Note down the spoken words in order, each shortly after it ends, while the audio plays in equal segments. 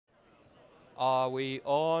Are we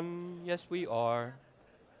on? Yes, we are.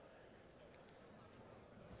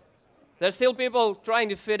 There's still people trying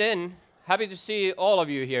to fit in. Happy to see all of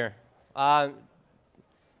you here.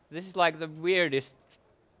 This is like the weirdest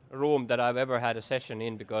room that I've ever had a session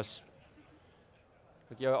in because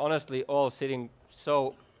you're honestly all sitting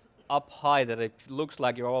so up high that it looks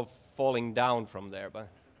like you're all falling down from there. But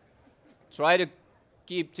try to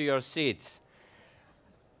keep to your seats.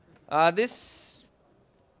 This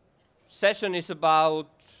session is about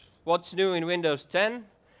what's new in Windows 10.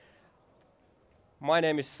 My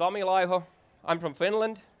name is Sami Laiho. I'm from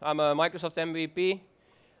Finland. I'm a Microsoft MVP.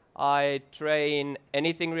 I train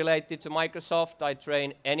anything related to Microsoft. I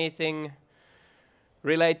train anything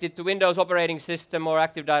related to Windows operating system or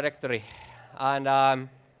Active Directory. And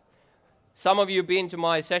some of you have been to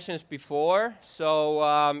my sessions before,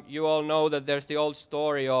 so you all know that there's the old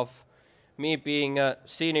story of me being a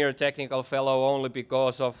senior technical fellow only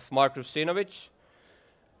because of Mark Russinovich,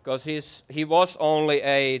 because he was only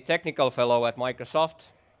a technical fellow at Microsoft,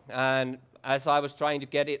 and as I was trying to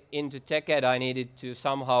get it into TechEd, I needed to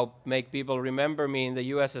somehow make people remember me in the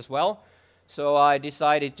US as well. So I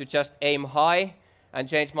decided to just aim high and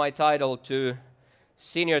change my title to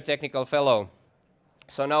Senior Technical Fellow.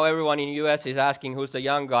 So now everyone in the US is asking who's the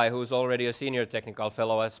young guy who's already a Senior Technical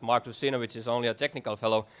Fellow, as Mark Russinovich is only a Technical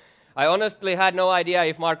Fellow. I honestly had no idea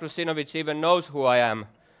if Mark Russinovich even knows who I am.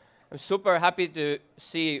 I'm super happy to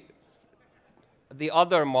see the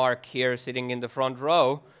other Mark here sitting in the front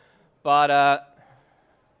row. But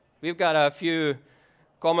we've got a few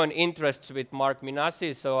common interests with Mark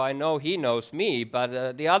Minasi, so I know he knows me,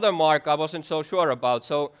 but the other Mark I wasn't so sure about.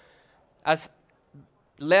 So as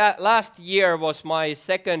last year was my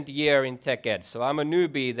second year in TechEd, so I'm a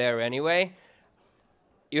newbie there anyway.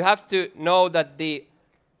 You have to know that the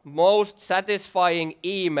most satisfying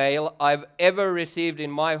email I've ever received in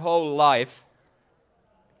my whole life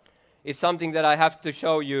is something that I have to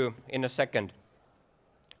show you in a second.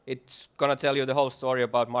 It's going to tell you the whole story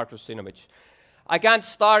about Mark Russinovich. I can't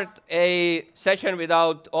start a session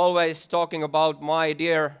without always talking about my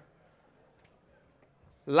dear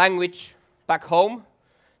language back home.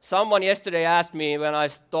 Someone yesterday asked me when I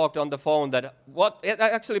talked on the phone that it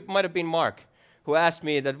actually might have been Mark who asked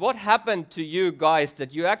me that what happened to you guys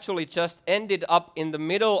that you actually just ended up in the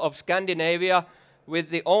middle of Scandinavia with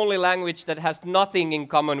the only language that has nothing in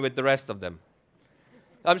common with the rest of them.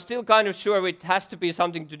 I'm still kind of sure it has to be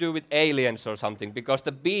something to do with aliens or something, because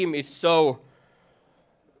the beam is so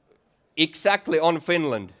exactly on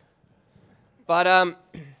Finland. But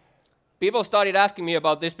people started asking me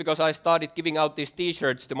about this because I started giving out these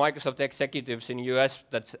T-shirts to Microsoft executives in the US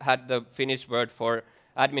that had the Finnish word for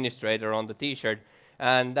administrator on the T-shirt.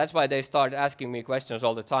 And that's why they started asking me questions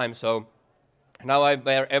all the time. So now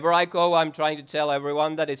wherever I go, I'm trying to tell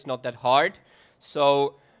everyone that it's not that hard.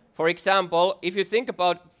 So for example, if you think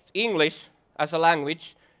about English as a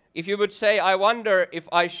language, if you would say, I wonder if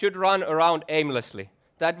I should run around aimlessly,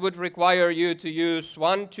 that would require you to use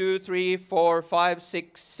 1, 2, 3, 4, 5,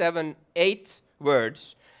 6, 7, 8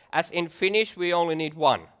 words. As in Finnish, we only need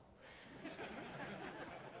 1.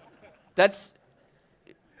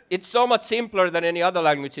 It's so much simpler than any other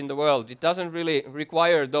language in the world. It doesn't really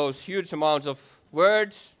require those huge amounts of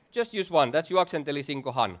words. Just use 1. That's juoksenteli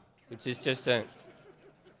sinkohan, which is just a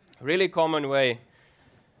really common way,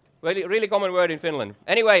 really common word in Finland.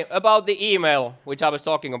 Anyway, about the email which I was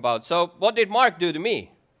talking about. So what did Mark do to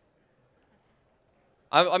me?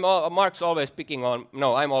 I'm always picking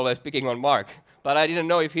on Mark, but I didn't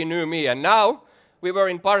know if he knew me. And now we were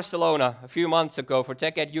in Barcelona a few months ago for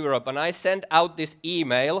TechEd Europe, and I sent out this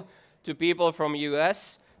email to people from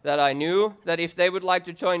US that I knew that if they would like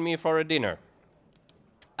to join me for a dinner.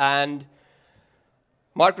 And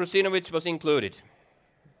Mark Russinovich was included.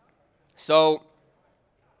 So,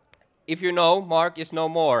 if you know, Mark is no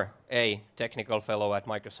more a technical fellow at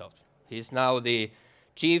Microsoft. He's now the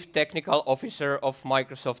Chief Technical Officer of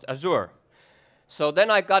Microsoft Azure. So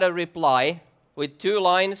then I got a reply with 2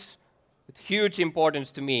 lines with huge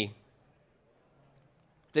importance to me.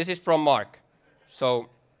 This is from Mark. So,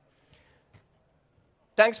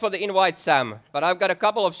 thanks for the invite, Sam, but I've got a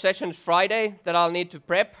couple of sessions Friday that I'll need to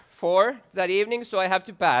prep for that evening, so I have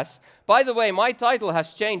to pass. By the way, my title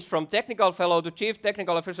has changed from Technical Fellow to Chief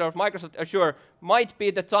Technical Officer of Microsoft Azure. Might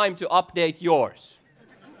be the time to update yours.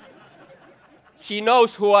 She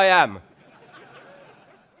knows who I am.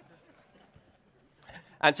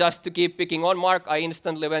 And just to keep picking on Mark, I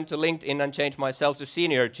instantly went to LinkedIn and changed myself to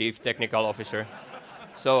Senior Chief Technical Officer.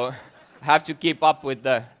 So I have to keep up with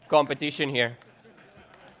the competition here.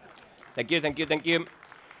 Thank you, thank you, thank you.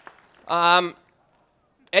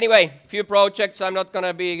 Anyway, few projects. I'm not going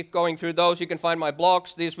to be going through those. You can find my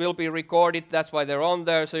blogs. These will be recorded. That's why they're on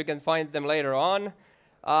there, so you can find them later on.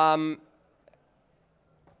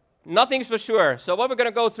 Nothing's for sure. So what we're going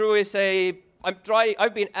to go through is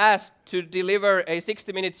I've been asked to deliver a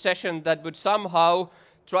 60-minute session that would somehow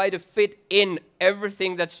try to fit in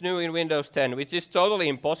everything that's new in Windows 10, which is totally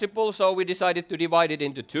impossible, so we decided to divide it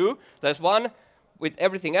into two. There's one with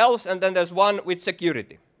everything else, and then there's one with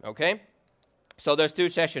security, okay? So there's two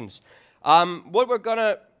sessions. What we're going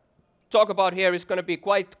to talk about here is going to be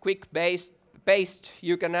quite quick-based.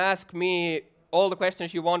 You can ask me all the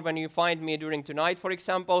questions you want when you find me during tonight, for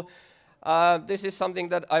example. This is something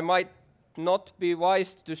that I might not be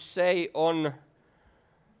wise to say on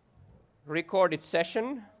recorded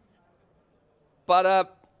session, but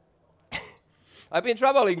I've been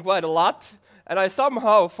traveling quite a lot, and I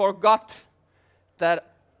somehow forgot that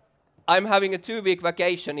I'm having a 2-week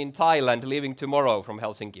vacation in Thailand, leaving tomorrow from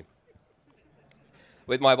Helsinki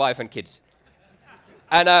with my wife and kids.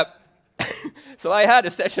 And so I had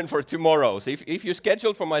a session for tomorrow. So if you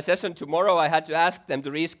scheduled for my session tomorrow, I had to ask them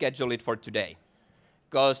to reschedule it for today.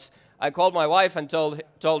 Because I called my wife and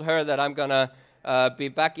told her that I'm going to be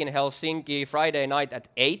back in Helsinki Friday night at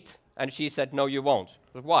 8, and she said, no, you won't.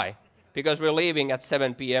 But why? Because we're leaving at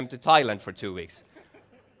 7 p.m. to Thailand for 2 weeks.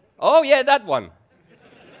 Oh, yeah, that one.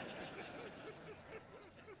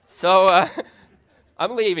 So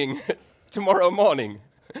I'm leaving tomorrow morning,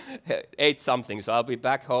 8 something, so I'll be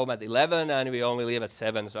back home at 11, and we only leave at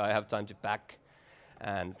 7, so I have time to pack.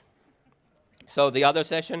 And so the other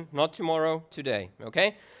session, not tomorrow, today,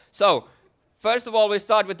 okay? So first of all, we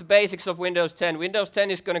start with the basics of Windows 10. Windows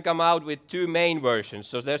 10 is going to come out with 2 main versions.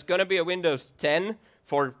 So there's going to be a Windows 10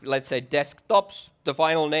 for, let's say, desktops. The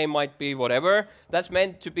final name might be whatever. That's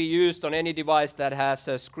meant to be used on any device that has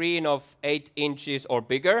a screen of 8 inches or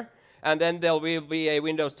bigger. And then there will be a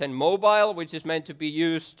Windows 10 Mobile, which is meant to be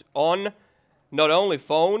used on not only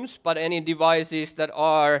phones, but any devices that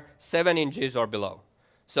are 7 inches or below.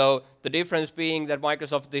 So the difference being that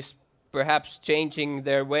Microsoft is perhaps changing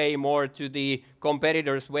their way more to the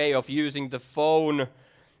competitors' way of using the phone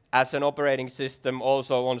as an operating system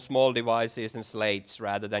also on small devices and slates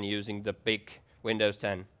rather than using the big Windows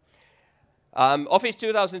 10. Office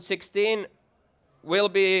 2016 will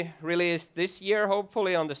be released this year,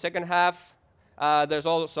 hopefully on the second half. There's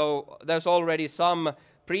already some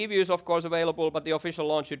previews, of course, available, but the official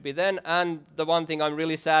launch should be then. And the one thing I'm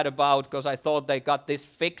really sad about, because I thought they got this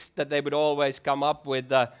fixed, that they would always come up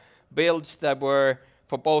with builds that were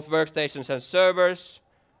for both workstations and servers,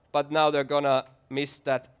 but now they're gonna miss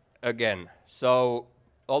that again. So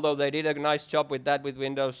although they did a nice job with that with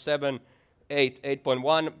Windows 7, 8,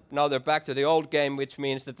 8.1, now they're back to the old game, which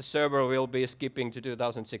means that the server will be skipping to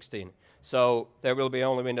 2016. So there will be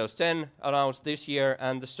only Windows 10 announced this year,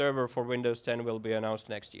 and the server for Windows 10 will be announced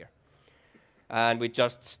next year. And we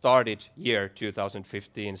just started year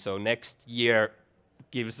 2015, so next year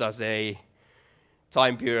gives us a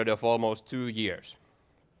time period of almost 2 years.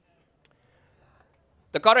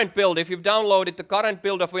 The current build, if you've downloaded the current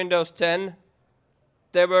build of Windows 10,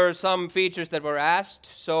 there were some features that were asked,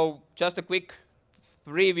 so just a quick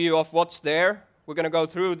review of what's there. We're going to go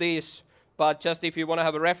through these, but just if you want to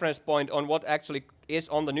have a reference point on what actually is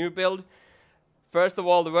on the new build. First of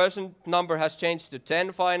all, the version number has changed to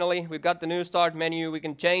 10 finally. We've got the new start menu. We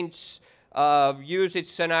can change usage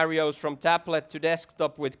scenarios from tablet to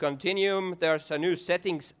desktop with Continuum. There's a new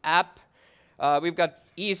settings app. We've got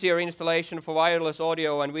easier installation for wireless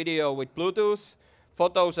audio and video with Bluetooth.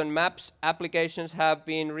 Photos and Maps applications have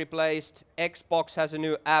been replaced. Xbox has a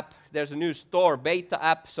new app. There's a new store, beta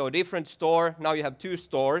app, so a different store. Now you have 2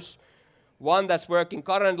 stores, one that's working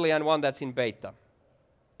currently and one that's in beta.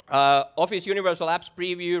 Office Universal Apps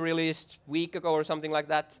Preview released a week ago or something like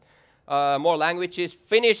that. More languages,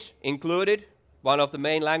 Finnish included, one of the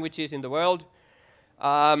main languages in the world.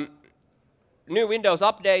 New Windows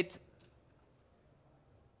Update.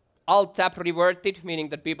 Alt-Tab reverted, meaning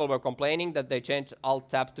that people were complaining that they changed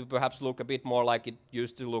Alt-Tab to perhaps look a bit more like it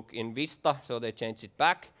used to look in Vista, so they changed it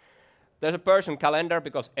back. There's a person calendar,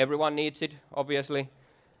 because everyone needs it, obviously.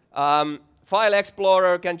 File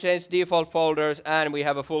Explorer can change default folders, and we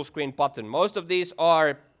have a full screen button. Most of these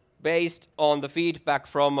are based on the feedback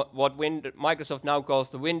from what Microsoft now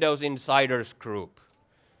calls the Windows Insiders Group.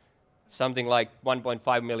 Something like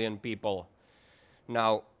 1.5 million people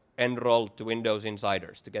now enrolled to Windows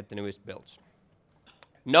Insiders to get the newest builds.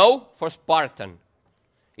 No for Spartan.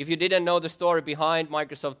 If you didn't know the story behind,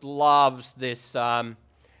 Microsoft loves this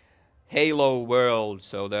Halo world.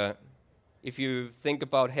 So if you think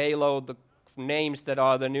about Halo, the names that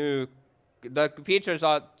are the features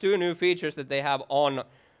are 2 new features that they have on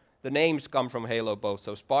the names come from Halo both.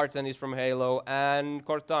 So Spartan is from Halo and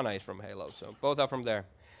Cortana is from Halo. So both are from there.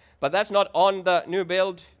 But that's not on the new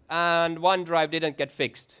build, and OneDrive didn't get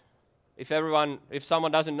fixed. If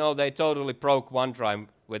someone doesn't know, they totally broke OneDrive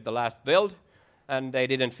with the last build, and they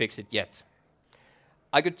didn't fix it yet.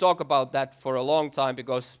 I could talk about that for a long time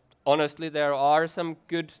because honestly, there are some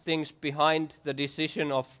good things behind the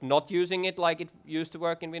decision of not using it like it used to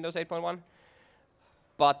work in Windows 8.1.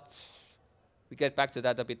 But we get back to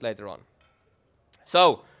that a bit later on.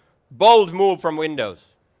 So, bold move from Windows.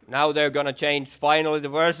 Now they're going to change finally the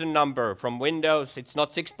version number from Windows. It's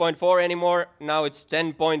not 6.4 anymore. Now it's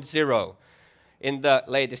 10.0 in the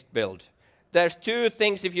latest build. There's two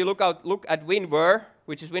things if you look at WinVer,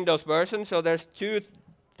 which is Windows version. So there's two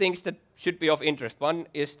things that should be of interest. One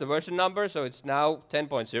is the version number, so it's now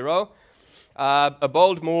 10.0. A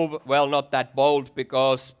bold move, well, not that bold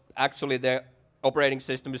because actually the operating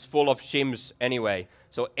system is full of shims anyway.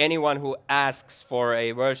 So anyone who asks for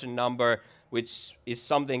a version number, which is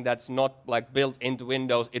something that's not like built into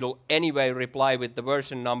Windows, it'll anyway reply with the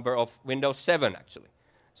version number of Windows 7 actually.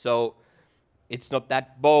 So it's not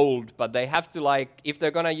that bold, but they have to if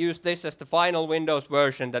they're gonna use this as the final Windows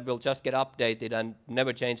version that will just get updated and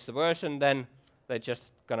never change the version, then they're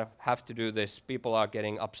just gonna have to do this. People are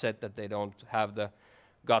getting upset that they don't have the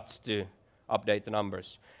guts to update the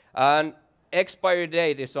numbers. And expiry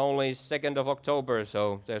date is only 2nd of October,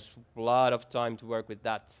 so there's a lot of time to work with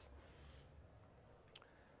that.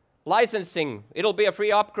 Licensing, it'll be a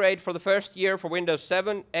free upgrade for the first year for Windows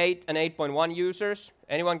 7, 8, and 8.1 users.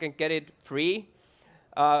 Anyone can get it free.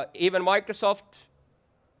 Even Microsoft,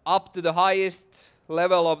 up to the highest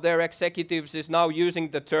level of their executives, is now using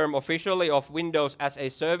the term officially of Windows as a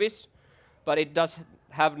service, but it does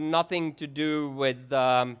have nothing to do with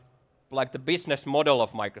the business model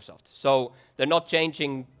of Microsoft. So they're not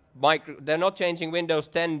changing Windows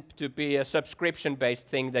 10 to be a subscription-based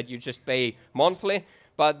thing that you just pay monthly,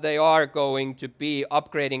 but they are going to be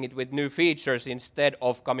upgrading it with new features instead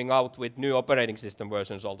of coming out with new operating system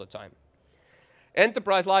versions all the time.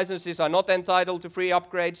 Enterprise licenses are not entitled to free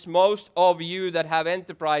upgrades. Most of you that have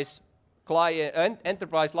enterprise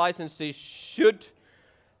licenses should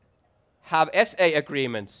have SA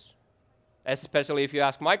agreements, especially if you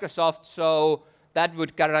ask Microsoft, so that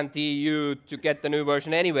would guarantee you to get the new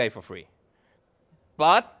version anyway for free.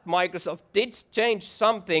 But Microsoft did change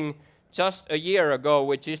something just a year ago,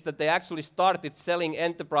 which is that they actually started selling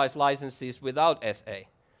enterprise licenses without SA.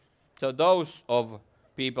 So those of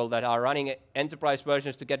people that are running enterprise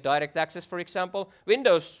versions to get direct access, for example,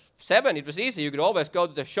 Windows 7, it was easy. You could always go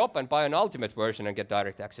to the shop and buy an ultimate version and get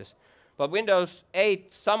direct access. But Windows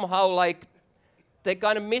 8 somehow they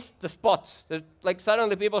kind of missed the spot.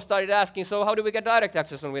 Suddenly people started asking, so how do we get direct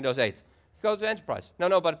access on Windows 8? You go to enterprise.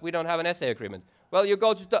 No, but we don't have an SA agreement. Well, you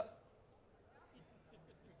go to the...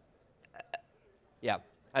 Yeah,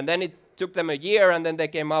 and then it took them a year, and then they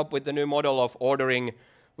came up with the new model of ordering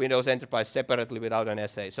Windows Enterprise separately without an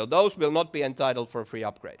SA. So those will not be entitled for a free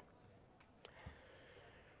upgrade.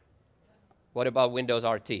 What about Windows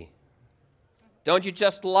RT? Don't you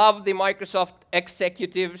just love the Microsoft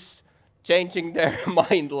executives changing their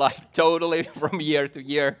mind totally from year to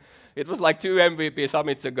year? It was like 2 MVP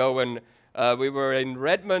summits ago when we were in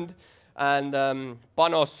Redmond, and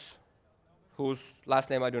Panos, whose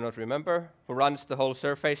last name I do not remember, who runs the whole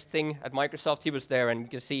Surface thing at Microsoft, he was there, and you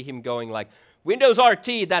can see him going Windows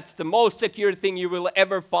RT, that's the most secure thing you will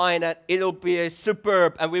ever find, and it'll be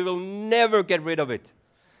superb, and we will never get rid of it.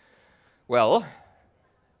 Well,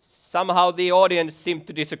 somehow the audience seemed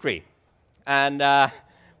to disagree, and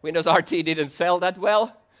Windows RT didn't sell that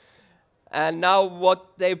well. And now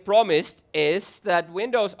what they promised is that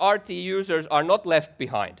Windows RT users are not left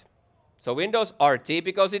behind. So Windows RT,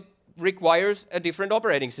 because it requires a different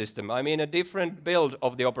operating system. I mean, a different build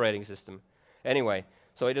of the operating system. Anyway,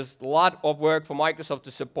 so it is a lot of work for Microsoft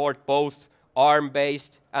to support both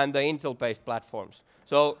ARM-based and the Intel-based platforms.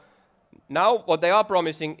 So now what they are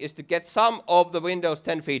promising is to get some of the Windows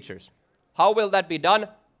 10 features. How will that be done?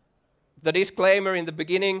 The disclaimer in the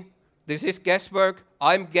beginning, this is guesswork.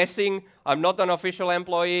 I'm guessing. I'm not an official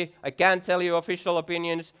employee. I can't tell you official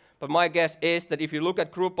opinions. But my guess is that if you look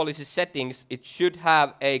at group policy settings, it should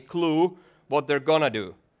have a clue what they're going to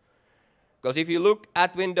do. Because if you look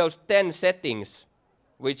at Windows 10 settings,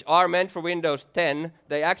 which are meant for Windows 10,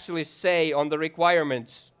 they actually say on the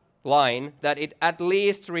requirements line that it at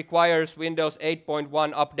least requires Windows 8.1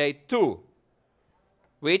 Update 2,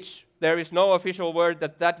 which there is no official word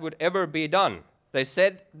that that would ever be done. They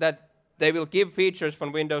said that they will give features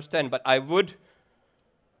from Windows 10, but I would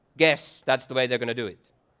guess that's the way they're going to do it.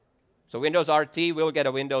 So Windows RT will get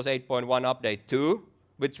a Windows 8.1 Update 2,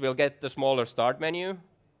 which will get the smaller start menu,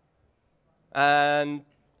 and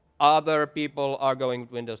other people are going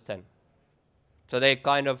with Windows 10. So they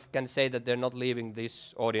kind of can say that they're not leaving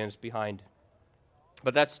this audience behind.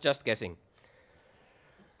 But that's just guessing.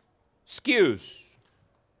 SKUs.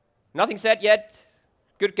 Nothing said yet.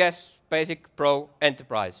 Good guess, basic, pro,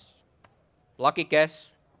 enterprise. Lucky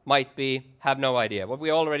guess, might be, have no idea. What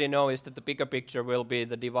we already know is that the bigger picture will be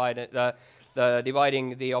the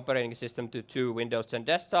dividing the operating system to two, Windows 10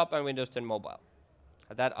 desktop and Windows 10 mobile.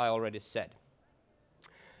 That I already said.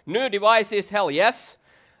 New devices, hell yes.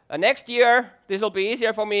 Next year, this will be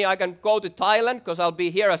easier for me. I can go to Thailand because I'll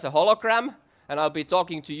be here as a hologram and I'll be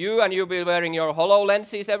talking to you and you'll be wearing your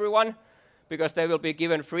HoloLenses, everyone, because they will be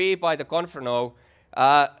given free by the Confreno.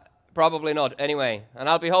 Probably not, anyway. And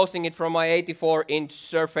I'll be hosting it from my 84-inch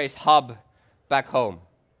Surface Hub back home.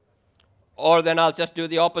 Or then I'll just do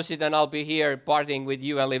the opposite and I'll be here partying with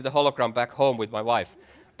you and leave the hologram back home with my wife.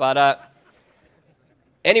 But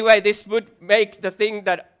anyway, this would make the thing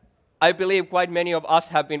that I believe quite many of us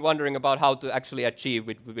have been wondering about how to actually achieve,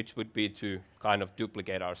 which would be to kind of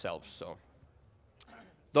duplicate ourselves. So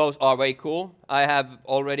those are way cool. I have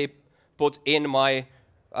already put in my,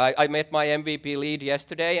 I met my MVP lead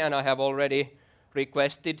yesterday, and I have already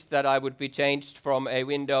requested that I would be changed from a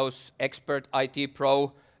Windows Expert IT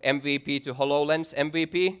Pro MVP to HoloLens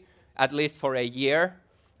MVP, at least for a year.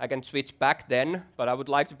 I can switch back then, but I would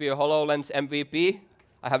like to be a HoloLens MVP.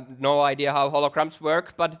 I have no idea how holograms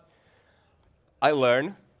work, but I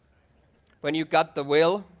learn. When you got the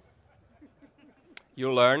will,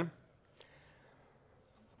 you learn.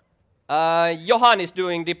 Johan is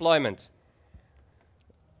doing deployment.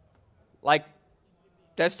 Like,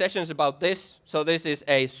 there's sessions about this, so this is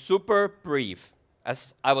a super brief.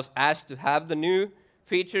 As I was asked to have the new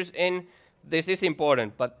features in, this is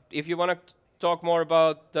important, but if you want to talk more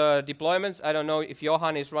about deployments, I don't know if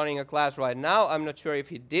Johan is running a class right now. I'm not sure if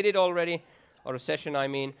he did it already, or a session, I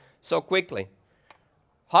mean. So quickly.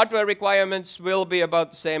 Hardware requirements will be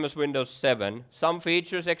about the same as Windows 7. Some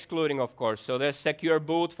features excluding, of course. So there's secure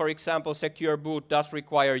boot, for example. Secure boot does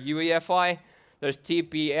require UEFI. There's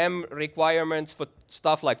TPM requirements for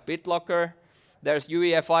stuff like BitLocker. There's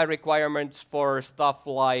UEFI requirements for stuff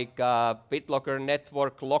like BitLocker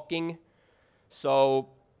network locking. So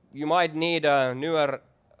you might need a newer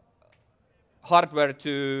hardware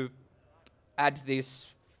to add these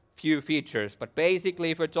few features, but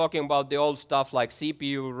basically if we're talking about the old stuff like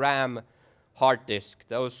CPU, RAM, hard disk,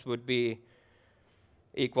 those would be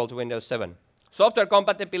equal to Windows 7. Software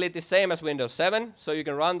compatibility, same as Windows 7, so you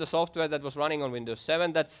can run the software that was running on Windows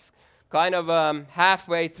 7. That's kind of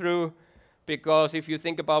halfway through, because if you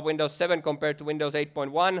think about Windows 7 compared to Windows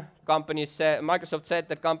 8.1, Microsoft said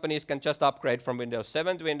that companies can just upgrade from Windows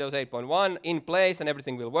 7 to Windows 8.1 in place and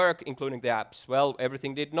everything will work, including the apps. Well,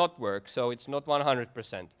 everything did not work, so it's not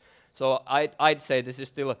 100%. So I'd say this is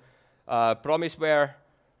still promiseware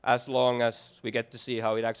as long as we get to see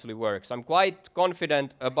how it actually works. I'm quite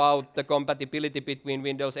confident about the compatibility between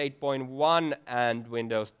Windows 8.1 and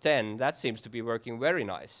Windows 10. That seems to be working very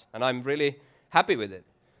nice, and I'm really happy with it.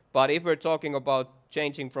 But if we're talking about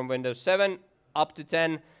changing from Windows 7 up to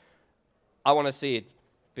 10, I want to see it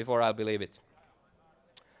before I believe it.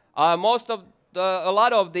 A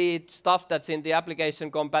lot of the stuff that's in the application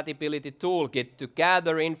compatibility toolkit to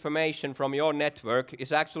gather information from your network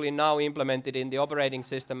is actually now implemented in the operating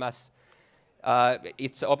system as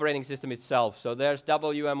its operating system itself. So there's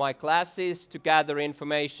WMI classes to gather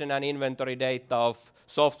information and inventory data of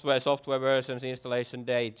software versions, installation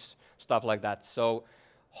dates, stuff like that. So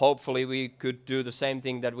hopefully we could do the same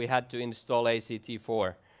thing that we had to install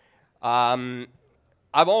ACT4.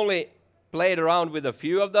 I've only played around with a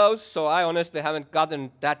few of those, so I honestly haven't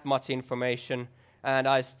gotten that much information, and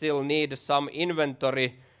I still need some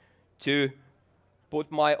inventory to put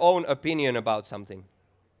my own opinion about something.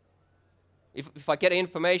 If I get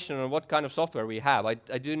information on what kind of software we have, I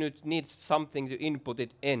do need something to input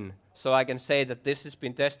it in, so I can say that this has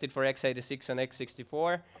been tested for x86 and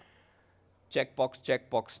x64,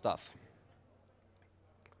 checkbox stuff.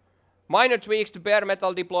 Minor tweaks to bare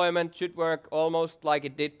metal deployment should work almost like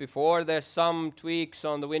it did before. There's some tweaks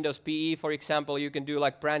on the Windows PE, for example. You can do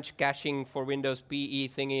like branch caching for Windows PE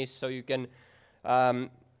thingies, so you can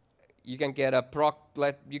get a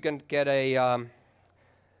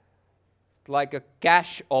like a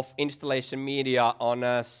cache of installation media on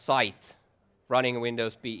a site running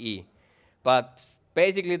Windows PE. But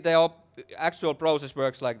basically the actual process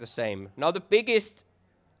works like the same. Now the biggest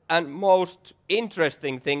and most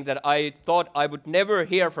interesting thing that I thought I would never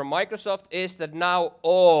hear from Microsoft is that now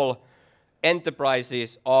all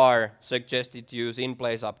enterprises are suggested to use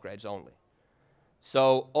in-place upgrades only.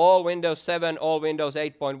 So all Windows 7, all Windows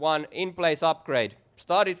 8.1 in-place upgrade.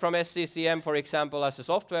 Started from SCCM, for example, as a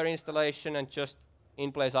software installation and just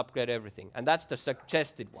in-place upgrade everything. And that's the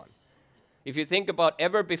suggested one. If you think about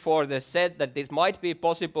ever before, they said that it might be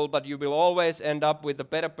possible, but you will always end up with a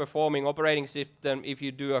better performing operating system if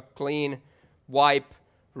you do a clean wipe,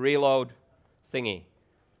 reload thingy.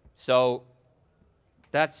 So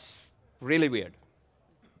that's really weird.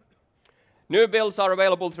 New builds are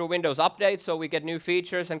available through Windows Update, so we get new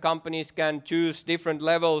features and companies can choose different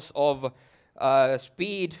levels of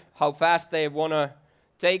speed, how fast they want to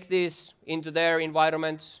take this into their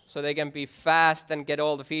environments, so they can be fast and get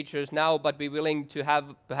all the features now, but be willing to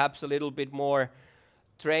have perhaps a little bit more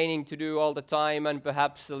training to do all the time and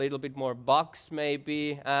perhaps a little bit more bugs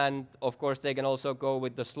maybe. And of course they can also go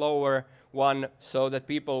with the slower one so that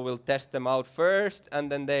people will test them out first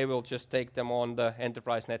and then they will just take them on the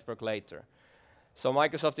enterprise network later. So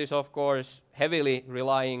Microsoft is of course heavily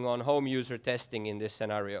relying on home user testing in this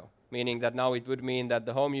scenario, meaning that now it would mean that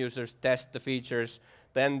the home users test the features,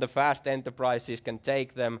 then the fast enterprises can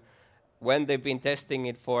take them. When they've been testing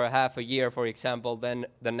it for half a year, for example, then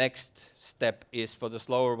the next step is for the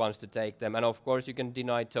slower ones to take them. And of course, you can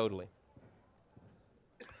deny totally.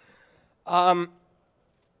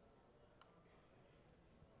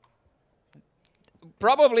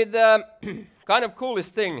 Probably the kind of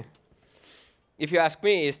coolest thing, if you ask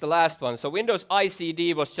me, is the last one. So Windows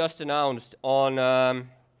ICD was just announced on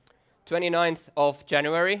 29th of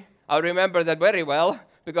January. I remember that very well,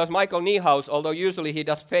 because Michael Niehaus, although usually he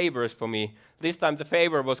does favors for me, this time the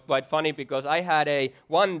favor was quite funny because I had a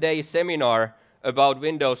one-day seminar about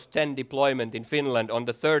Windows 10 deployment in Finland on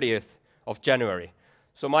the 30th of January.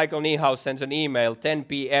 So Michael Niehaus sends an email 10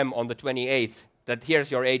 p.m. on the 28th that here's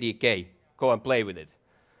your ADK, go and play with it.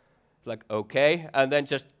 It's like, okay, and then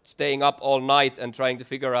just staying up all night and trying to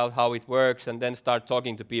figure out how it works and then start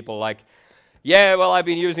talking to people like, yeah, well, I've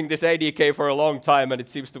been using this ADK for a long time and it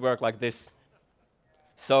seems to work like this.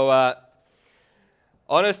 So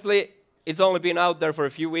honestly, it's only been out there for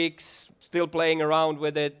a few weeks, still playing around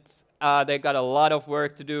with it. They got a lot of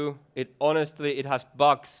work to do. Honestly, it has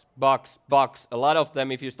bugs. A lot of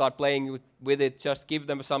them, if you start playing with it, just give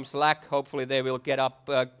them some slack. Hopefully they will get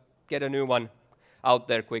a new one out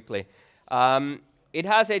there quickly. It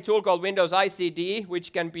has a tool called Windows ICD,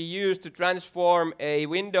 which can be used to transform a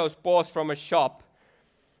Windows port from a shop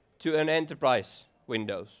to an enterprise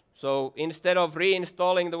Windows. So instead of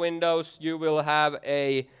reinstalling the Windows, you will have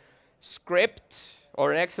a script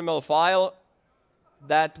or an XML file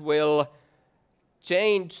that will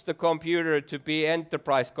change the computer to be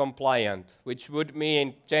enterprise compliant, which would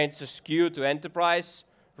mean change the SKU to enterprise,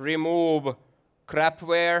 remove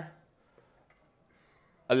crapware,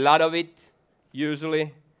 a lot of it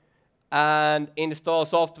usually, and install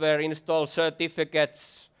software, install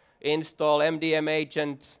certificates, install MDM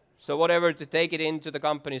agent, so whatever to take it into the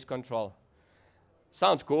company's control.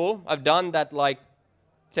 Sounds cool. I've done that like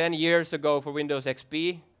 10 years ago for Windows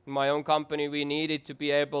XP. In my own company, we needed to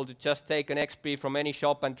be able to just take an XP from any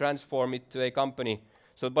shop and transform it to a company.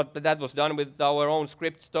 So, but that was done with our own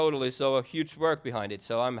scripts totally, so a huge work behind it.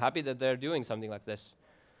 So I'm happy that they're doing something like this.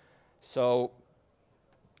 So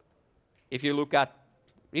if you look at,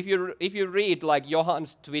 if you read like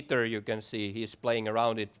Johan's Twitter, you can see he's playing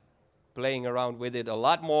around with it a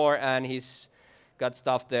lot more, and he's got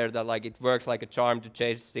stuff there that like it works like a charm to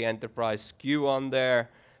change the enterprise SKU on there,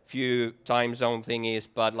 few time zone thingies,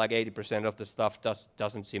 but like 80% of the stuff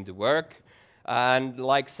doesn't seem to work. And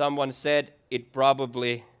like someone said, it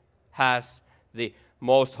probably has the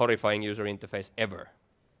most horrifying user interface ever,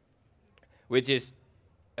 which is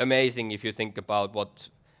amazing if you think about what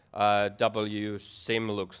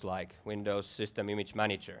WSIM looks like, Windows System Image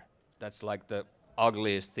Manager. That's like the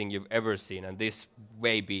ugliest thing you've ever seen, and this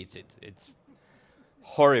way beats it. It's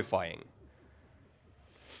horrifying.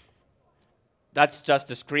 That's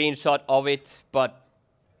just a screenshot of it, but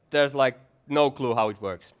there's like no clue how it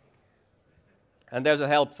works. And there's a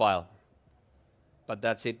help file, but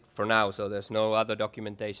that's it for now, so there's no other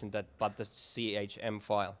documentation but the CHM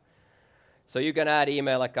file. So you can add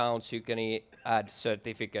email accounts, you can add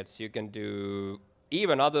certificates, you can do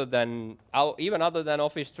even other than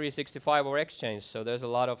Office 365 or Exchange. So there's a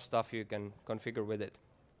lot of stuff you can configure with it.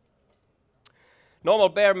 Normal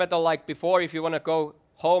bare metal like before. If you want to go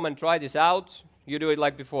home and try this out, you do it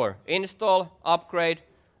like before. Install, upgrade,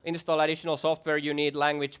 install additional software you need,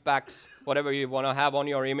 language packs, whatever you want to have on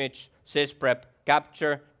your image, sysprep,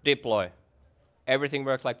 capture, deploy. Everything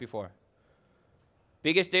works like before.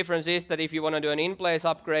 Biggest difference is that if you want to do an in-place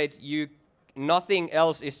upgrade, nothing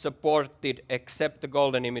else is supported except the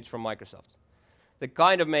golden image from Microsoft. that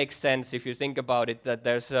kind of makes sense if you think about it, that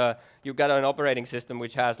there's you've got an operating system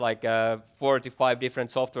which has like 4 to 5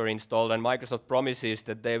 different software installed, and Microsoft promises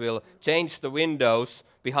that they will change the Windows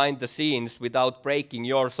behind the scenes without breaking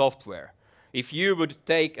your software. If you would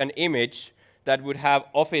take an image that would have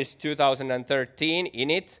Office 2013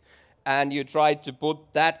 in it, and you try to put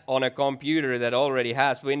that on a computer that already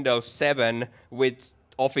has Windows 7 with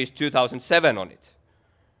Office 2007 on it.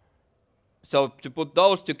 So to put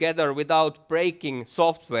those together without breaking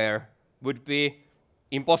software would be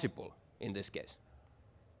impossible in this case.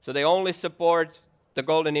 So they only support the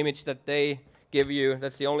golden image that they give you.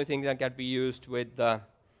 That's the only thing that can be used with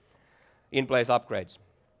in-place upgrades.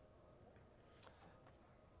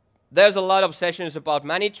 There's a lot of sessions about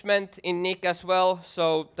management in NIC as well,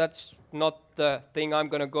 so that's not the thing I'm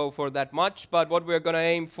going to go for that much, but what we're going to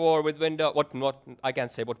aim for with Windows, I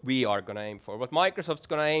can't say what we are going to aim for. What Microsoft's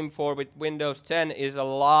going to aim for with Windows 10 is a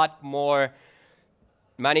lot more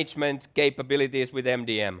management capabilities with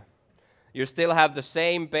MDM. You still have the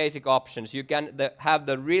same basic options. You can have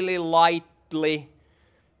the really lightly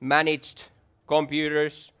managed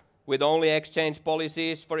computers with only Exchange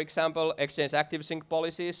policies, for example, Exchange ActiveSync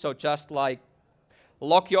policies. So just like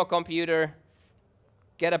lock your computer,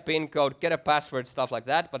 get a PIN code, get a password, stuff like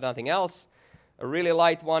that, but nothing else. A really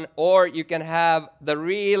light one. Or you can have the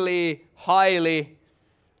really highly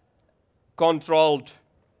controlled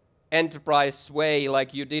enterprise way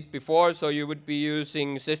like you did before. So you would be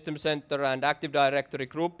using System Center and Active Directory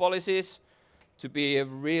group policies to be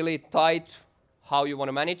really tight how you want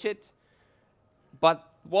to manage it. But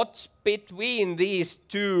what's between these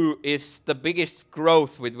two is the biggest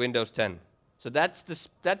growth with Windows 10. So that's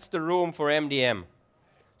the room for MDM.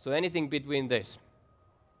 So anything between this.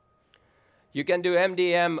 You can do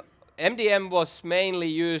MDM. MDM was mainly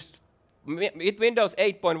used, with Windows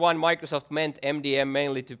 8.1, Microsoft meant MDM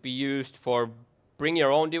mainly to be used for bring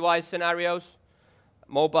your own device scenarios,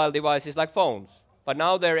 mobile devices like phones. But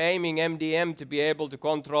now they're aiming MDM to be able to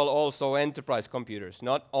control also enterprise computers,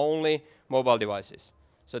 not only mobile devices.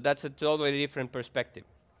 So that's a totally different perspective.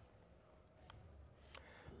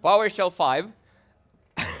 PowerShell 5.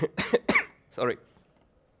 Sorry.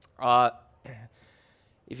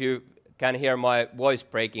 If you can hear my voice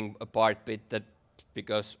breaking apart a bit, that's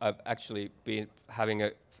because I've actually been having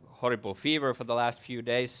a horrible fever for the last few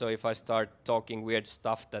days. So if I start talking weird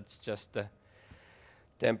stuff, that's just the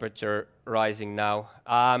temperature rising now.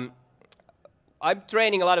 I'm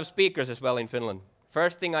training a lot of speakers as well in Finland.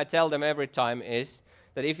 First thing I tell them every time is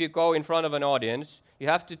that if you go in front of an audience, you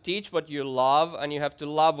have to teach what you love and you have to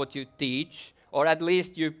love what you teach, or at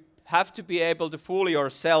least you have to be able to fool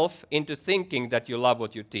yourself into thinking that you love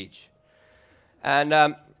what you teach. And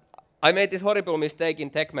I made this horrible mistake in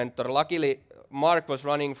Tech Mentor. Luckily, Mark was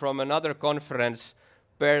running from another conference,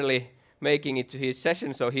 barely making it to his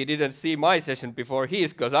session, so he didn't see my session before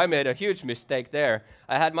his, because I made a huge mistake there.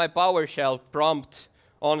 I had my PowerShell prompt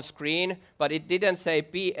on screen, but it didn't say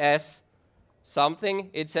PS something,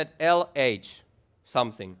 it said LH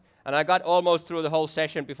something. And I got almost through the whole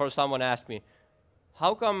session before someone asked me,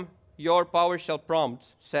 how come your PowerShell prompt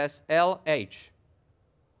says LH?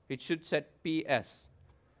 It should say PS.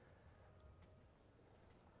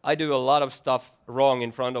 I do a lot of stuff wrong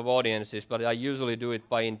in front of audiences, but I usually do it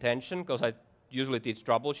by intention, because I usually teach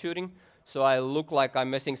troubleshooting. So I look like I'm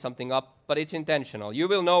messing something up, but it's intentional. You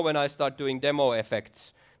will know when I start doing demo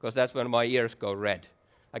effects, because that's when my ears go red.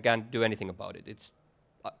 I can't do anything about it.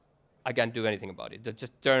 I can't do anything about it. They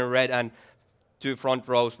just turn red and 2 front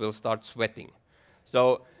rows will start sweating.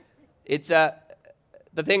 So it's the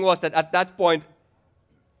thing was that at that point,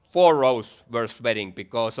 4 rows were sweating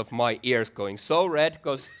because of my ears going so red,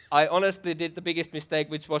 because I honestly did the biggest mistake,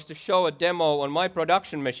 which was to show a demo on my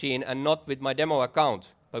production machine and not with my demo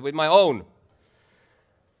account, but with my own.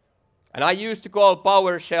 And I used to call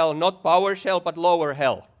PowerShell not PowerShell, but lower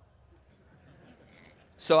hell.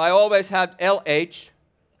 So I always had LH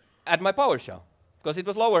at my PowerShell, because it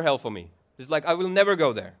was lower hell for me. It's like, I will never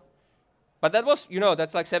go there. But that was,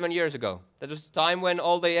 that's like 7 years ago. That was the time when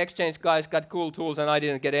all the Exchange guys got cool tools and I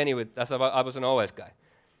didn't get any with, as I was an OS guy.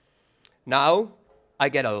 Now, I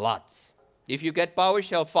get a lot. If you get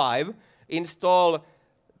PowerShell 5, install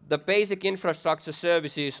the basic infrastructure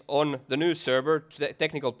services on the new server,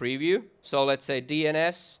 technical preview. So let's say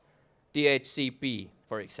DNS, DHCP,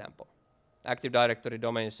 for example. Active Directory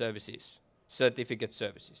Domain Services, Certificate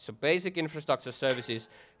Services. So basic infrastructure services,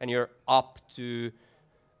 and you're up to,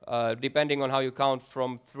 depending on how you count,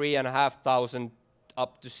 from 3,500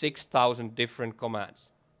 up to 6,000 different commands.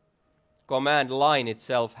 Command line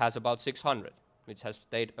itself has about 600, which has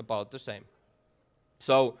stayed about the same.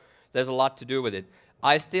 So there's a lot to do with it.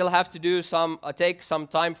 I still have to do take some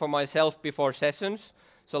time for myself before sessions.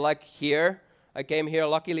 So like here, I came here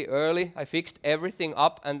luckily early. I fixed everything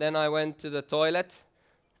up, and then I went to the toilet.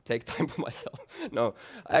 Take time for myself. No,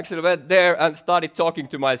 I actually went there and started talking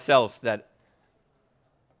to myself that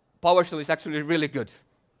PowerShell is actually really good,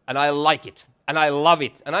 and I like it, and I love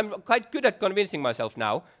it. And I'm quite good at convincing myself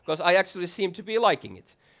now, because I actually seem to be liking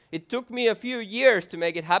it. It took me a few years to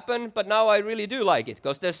make it happen, but now I really do like it,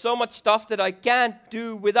 because there's so much stuff that I can't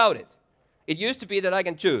do without it. It used to be that I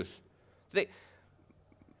can choose.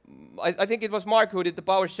 I think it was Mark who did the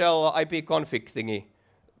PowerShell IP config thingy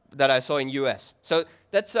that I saw in US. So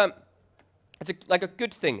that's like a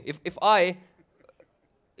good thing. If I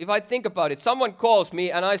think about it, someone calls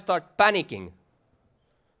me and I start panicking.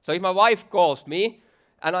 So if my wife calls me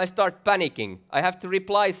and I start panicking, I have to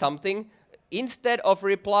reply something. Instead of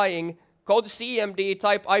replying, go to CMD,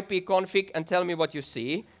 type ipconfig and tell me what you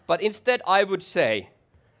see. But instead I would say,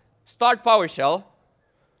 start PowerShell,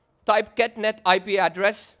 type getnet IP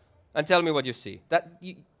address and tell me what you see. That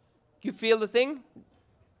you feel the thing?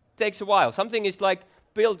 Takes a while. Something is like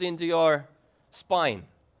built into your spine.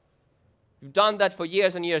 You've done that for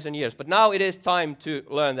years and years and years, but now it is time to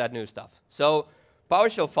learn that new stuff. So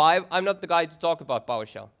PowerShell 5, I'm not the guy to talk about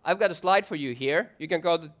PowerShell. I've got a slide for you here. You can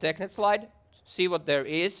go to the TechNet slide, see what there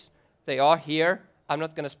is. They are here. I'm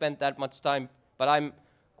not going to spend that much time, but I'm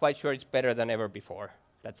quite sure it's better than ever before.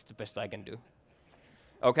 That's the best I can do.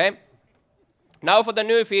 Okay? Now for the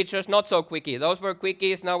new features, not so quickie. Those were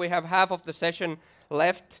quickies. Now we have half of the session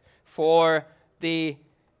left for the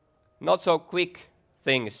not so quick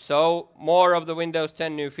things. So more of the Windows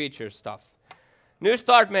 10 new features stuff. New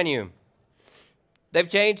start menu. They're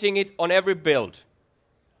changing it on every build.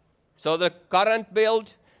 So the current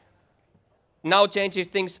build now changes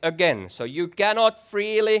things again. So you cannot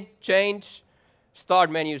freely change start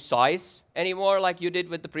menu size anymore like you did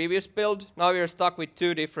with the previous build. Now you're stuck with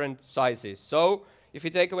two different sizes. So if you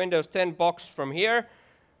take a Windows 10 box from here,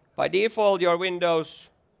 by default your Windows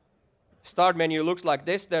start menu looks like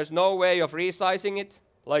this. There's no way of resizing it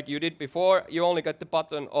like you did before. You only get the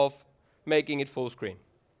button of making it full screen.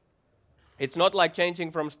 It's not like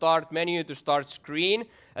changing from start menu to start screen,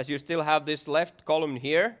 as you still have this left column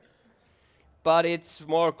here, but it's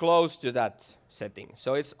more close to that setting.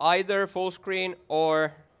 So it's either full screen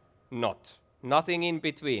or not. Nothing in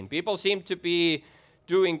between. People seem to be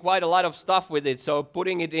doing quite a lot of stuff with it, so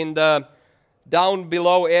putting it in the down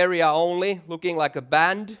below area only, looking like a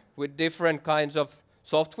band with different kinds of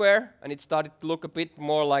software, and it started to look a bit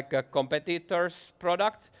more like a competitor's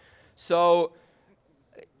product. So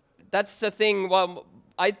that's the thing. Well,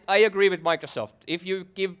 I agree with Microsoft. If you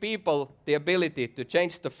give people the ability to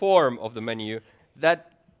change the form of the menu,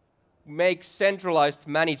 that makes centralized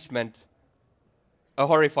management a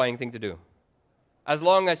horrifying thing to do. As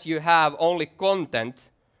long as you have only content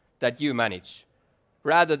that you manage,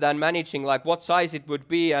 rather than managing like what size it would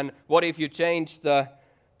be and what if you turn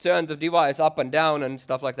the device up and down and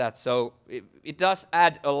stuff like that. So it does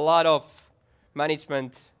add a lot of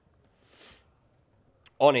management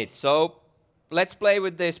on it. So let's play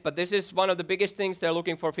with this, but this is one of the biggest things. They're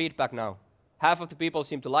looking for feedback now. Half of the people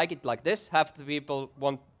seem to like it like this, half of the people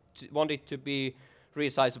want it to be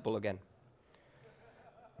resizable again.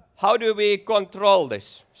 How do we control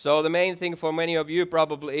this? So the main thing for many of you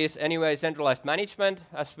probably is anyway centralized management,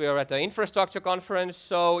 as we are at the infrastructure conference.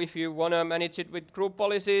 So if you want to manage it with group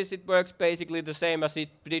policies, it works basically the same as it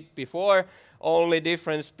did before, only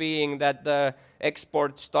difference being that the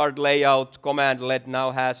export start layout command-led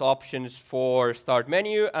now has options for start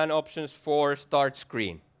menu and options for start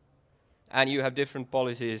screen. And you have different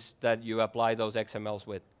policies that you apply those XMLs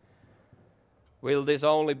with. Will this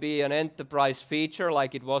only be an enterprise feature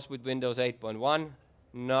like it was with Windows 8.1?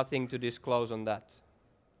 Nothing to disclose on that.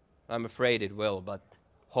 I'm afraid it will, but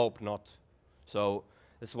hope not. So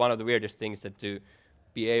it's one of the weirdest things, that to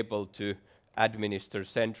be able to administer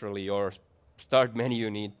centrally your start menu, you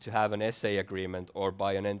need to have an SA agreement or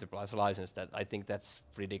buy an enterprise license. That I think that's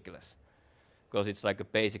ridiculous, because it's like a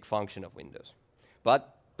basic function of Windows.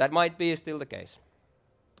 But that might be still the case.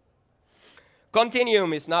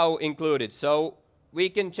 Continuum is now included, so we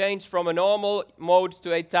can change from a normal mode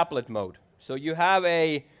to a tablet mode. So you have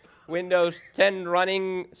a Windows 10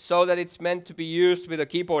 running so that it's meant to be used with a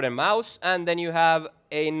keyboard and mouse, and then you have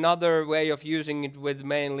another way of using it with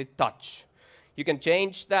mainly touch. You can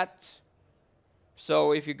change that.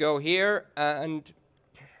 So if you go here, and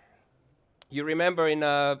you remember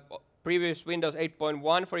in previous Windows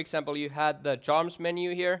 8.1, for example, you had the Charms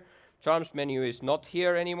menu here. Charms menu is not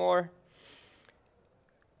here anymore.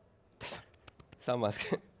 Someone's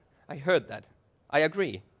I heard that. I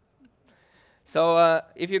agree. So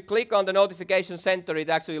if you click on the notification center, it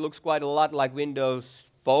actually looks quite a lot like Windows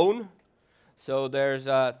Phone. So there's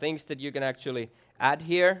things that you can actually add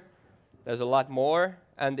here. There's a lot more,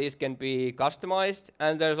 and these can be customized.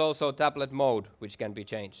 And there's also tablet mode, which can be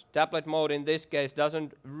changed. Tablet mode in this case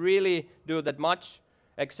doesn't really do that much,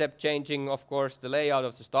 except changing, of course, the layout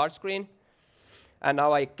of the start screen. And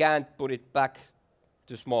now I can't put it back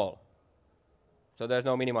to small. So there's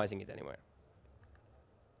no minimizing it anywhere.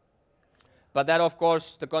 But that, of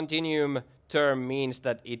course, the continuum term means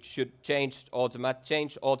that it should change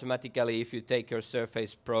automatically if you take your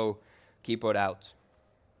Surface Pro keyboard out.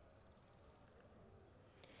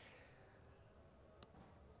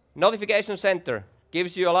 Notification center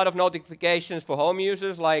gives you a lot of notifications for home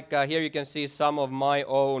users, like here you can see some of my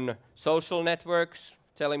own social networks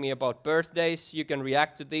telling me about birthdays. You can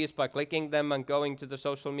react to these by clicking them and going to the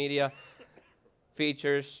social media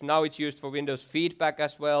features. Now it's used for Windows feedback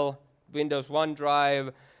as well, Windows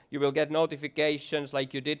OneDrive. You will get notifications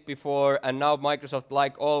like you did before, and now Microsoft,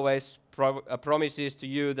 like always, promises to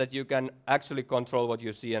you that you can actually control what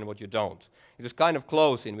you see and what you don't. It was kind of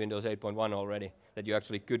close in Windows 8.1 already, that you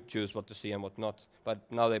actually could choose what to see and what not, but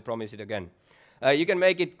now they promise it again. You can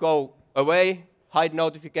make it go away, hide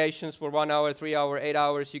notifications for 1 hour, 3 hours, 8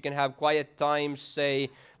 hours. You can have quiet times, say,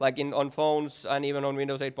 like on phones and even on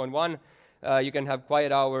Windows 8.1. You can have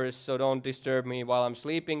quiet hours, so don't disturb me while I'm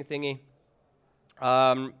sleeping thingy.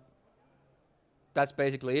 That's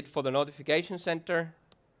basically it for the notification center.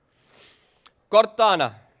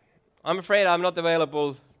 Cortana. I'm afraid I'm not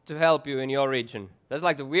available to help you in your region. That's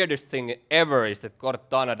like the weirdest thing ever, is that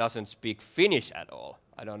Cortana doesn't speak Finnish at all.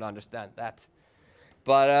 I don't understand that.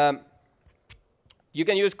 But you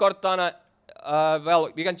can use Cortana. Well,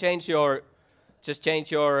 you can change your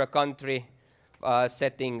country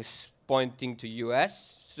settings pointing to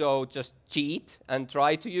US. So just cheat and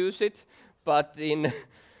try to use it. But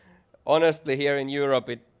honestly, here in Europe,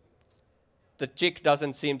 the chick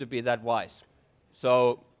doesn't seem to be that wise.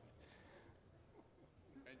 So.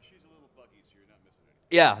 And she's a little buggy, so you're not missing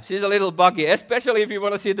anything. Yeah, she's a little buggy, especially if you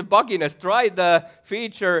want to see the bugginess. Try the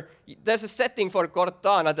feature. There's a setting for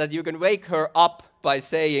Cortana that you can wake her up by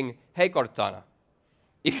saying, "Hey Cortana."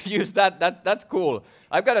 If you use that's cool.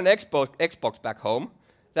 I've got an Xbox back home.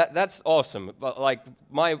 That's awesome. But like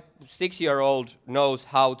my 6-year-old knows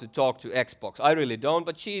how to talk to Xbox. I really don't,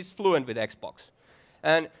 but she's fluent with Xbox.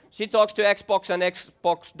 And she talks to Xbox, and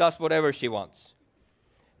Xbox does whatever she wants.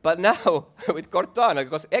 But now, with Cortana,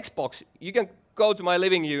 because Xbox, you can go to my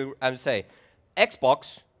living room and say,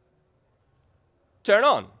 Xbox, turn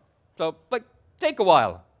on. So, like, take a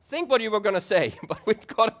while. Think what you were going to say. But with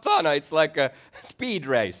Cortana, it's like a speed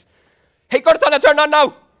race. Hey, Cortana, turn on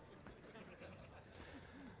now!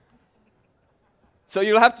 So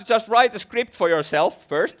you'll have to just write a script for yourself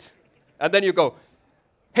first, and then you go,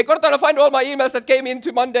 hey, Cortana, find all my emails that came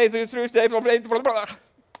into Monday through Tuesday,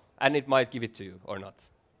 and it might give it to you, or not.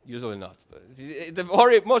 Usually not.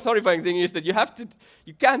 The most horrifying thing is that you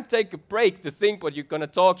can't take a break to think what you're going to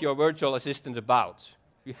talk your virtual assistant about.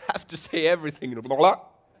 You have to say everything.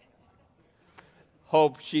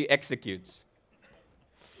 Hope she executes.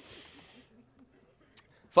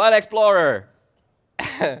 File Explorer.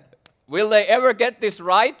 Will they ever get this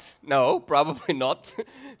right? No, probably not.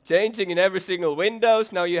 Changing in every single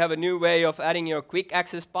Windows. Now you have a new way of adding your quick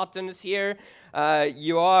access buttons here.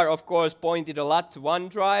 You are, of course, pointed a lot to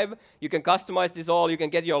OneDrive. You can customize this all. You can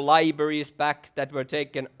get your libraries back that were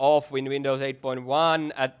taken off in Windows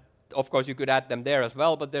 8.1. Of course, you could add them there as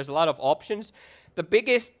well, but there's a lot of options. The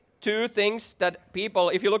biggest two things that people,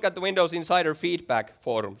 if you look at the Windows Insider feedback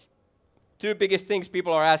forums, two biggest things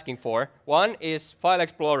people are asking for. One is File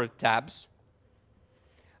Explorer tabs.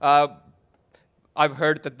 I've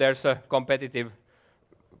heard that there's a competitive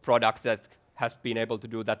product that has been able to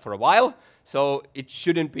do that for a while, so it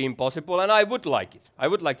shouldn't be impossible, and I would like it. I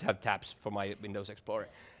would like to have tabs for my Windows Explorer.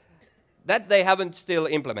 That they haven't still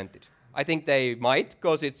implemented. I think they might,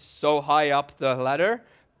 because it's so high up the ladder,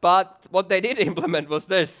 but what they did implement was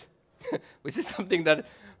this, which is something that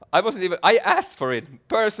I asked for it.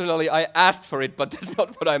 Personally, I asked for it, but that's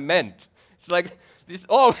not what I meant. It's like, this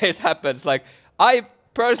always happens. Like, I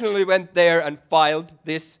personally went there and filed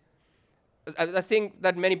this. I think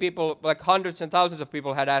that many people, like hundreds and thousands of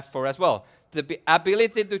people, had asked for as well. The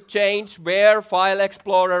ability to change where File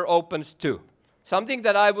Explorer opens to. Something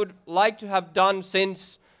that I would like to have done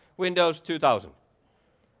since Windows 2000.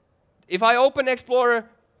 If I open Explorer,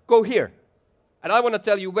 go here. And I want to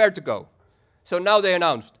tell you where to go. So now they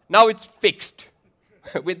announced, now it's fixed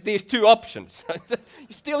with these two options.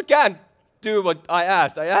 You still can't do what I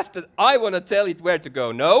asked. I asked that I want to tell it where to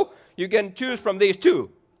go. No, you can choose from these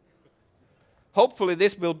two. hopefully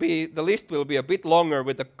this will be, the list will be a bit longer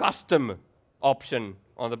with the custom option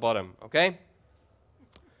on the bottom, okay?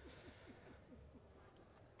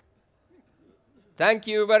 Thank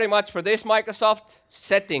you very much for this, Microsoft.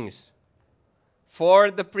 Settings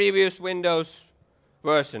for the previous Windows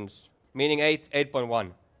versions, meaning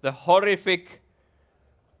 8.1. The horrific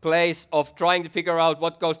place of trying to figure out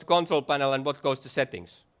what goes to control panel and what goes to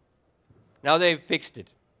settings. Now they fixed it.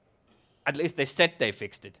 At least they said they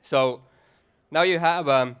fixed it. So now you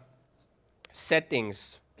have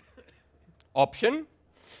settings option.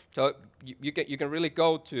 So you can really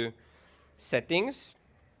go to settings,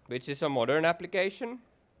 which is a modern application,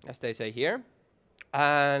 as they say here.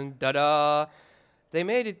 And ta-da! They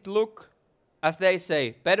made it look, as they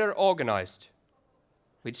say, better organized,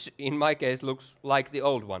 which in my case looks like the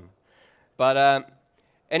old one. But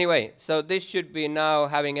anyway, so this should be now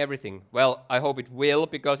having everything. Well, I hope it will,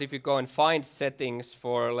 because if you go and find settings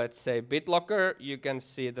for, let's say, BitLocker, you can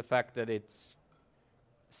see the fact that it's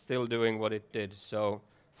still doing what it did. So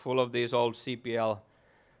full of these old CPL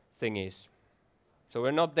thingies. So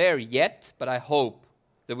we're not there yet, but I hope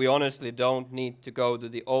that we honestly don't need to go to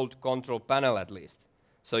the old control panel at least.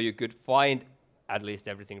 So you could find at least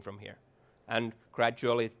everything from here. And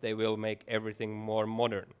gradually they will make everything more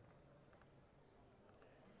modern.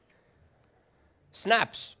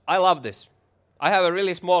 Snaps. I love this. I have a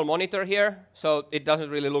really small monitor here, so it doesn't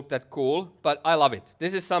really look that cool, but I love it.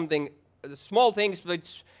 This is something, small things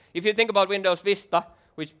which, if you think about Windows Vista,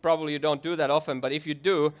 which probably you don't do that often, but if you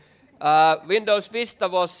do, Windows Vista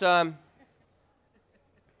was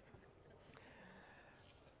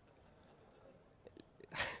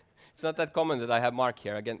it's not that common that I have Mark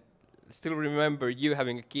here. I can still remember you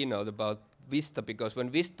having a keynote about Vista, because when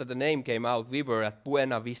Vista, the name came out, we were at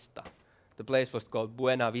Buena Vista. The place was called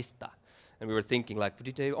Buena Vista. And we were thinking, like,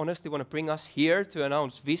 did they honestly want to bring us here to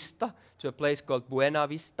announce Vista to a place called Buena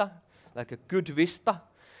Vista? Like a good Vista?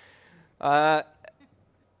 Well,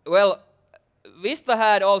 Vista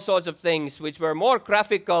had all sorts of things which were more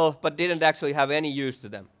graphical but didn't actually have any use to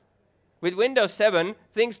them. With Windows 7,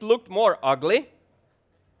 things looked more ugly,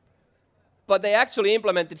 but they actually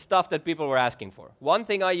implemented stuff that people were asking for. One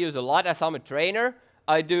thing I use a lot as I'm a trainer,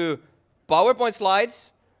 I do PowerPoint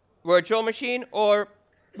slides, virtual machine, or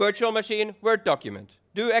virtual machine, Word document.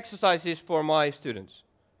 Do exercises for my students.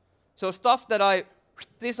 So stuff that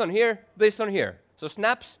this on here, this on here. So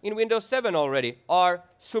snaps in Windows 7 already are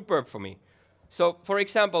superb for me. So for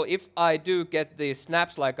example, if I do get these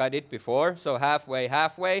snaps like I did before, so halfway,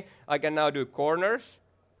 halfway, I can now do corners,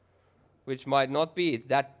 which might not be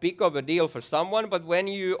that big of a deal for someone, but when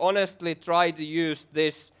you honestly try to use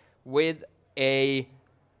this with a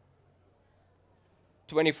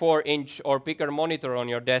 24-inch or bigger monitor on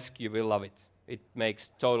your desk, you will love it. It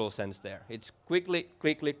makes total sense there. It's quickly,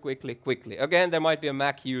 quickly, quickly, quickly. Again, there might be a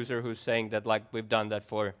Mac user who's saying that, like, we've done that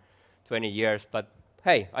for 20 years, but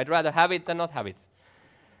hey, I'd rather have it than not have it.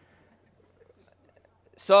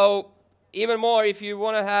 So even more, if you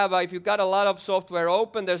want to have, if you've got a lot of software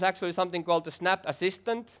open, there's actually something called the Snap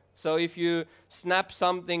Assistant. So if you snap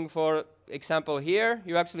something, for example here,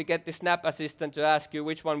 you actually get the Snap Assistant to ask you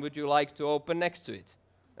which one would you like to open next to it.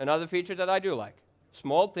 Another feature that I do like.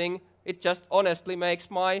 Small thing, it just honestly makes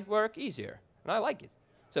my work easier. And I like it.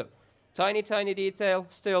 So tiny, tiny detail,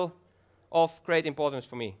 still of great importance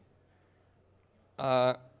for me.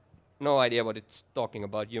 No idea what it's talking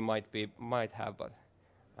about. You might have, but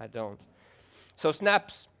I don't. So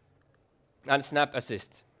snaps and Snap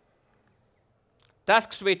Assist.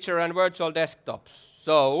 Task switcher and virtual desktops.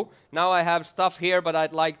 So now I have stuff here, but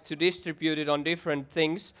I'd like to distribute it on different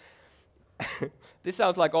things. This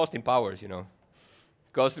sounds like Austin Powers, you know.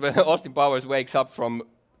 Because when Austin Powers wakes up from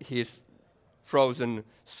his frozen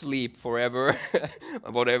sleep forever,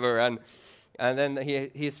 whatever, and then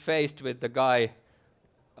he's faced with the guy,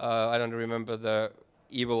 I don't remember the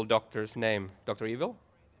evil doctor's name. Dr. Evil,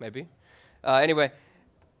 maybe? Anyway,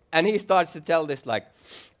 and he starts to tell this, like,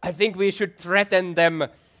 I think we should threaten them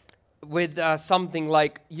with something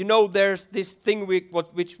like, you know, there's this thing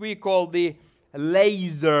which we call the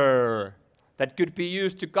laser that could be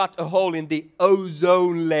used to cut a hole in the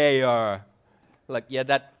ozone layer. Like, yeah,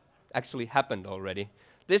 that actually happened already.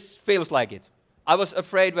 This feels like it. I was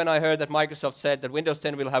afraid when I heard that Microsoft said that Windows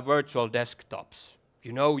 10 will have virtual desktops.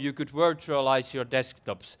 You know, you could virtualize your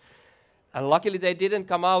desktops. And luckily they didn't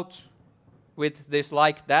come out with this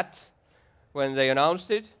like that when they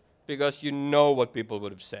announced it, because you know what people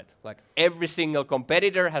would have said. Like, every single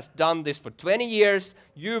competitor has done this for 20 years.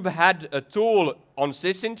 You've had a tool on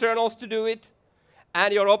sysinternals to do it.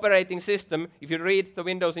 And your operating system, if you read the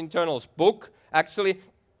Windows internals book, actually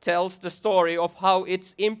tells the story of how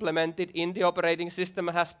it's implemented in the operating system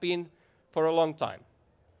and has been for a long time.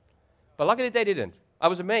 But luckily they didn't. I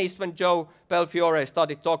was amazed when Joe Belfiore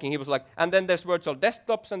started talking. He was like, and then there's virtual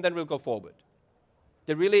desktops, and then we'll go forward.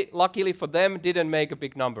 They really, luckily for them, didn't make a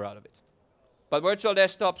big number out of it. But virtual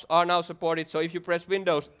desktops are now supported, so if you press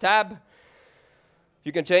Windows Tab,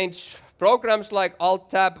 you can change programs like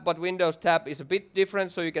Alt-Tab, but Windows Tab is a bit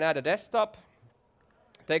different, so you can add a desktop.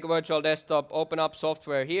 Take a virtual desktop, open up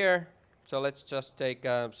software here. So let's just take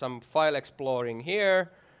some file exploring here.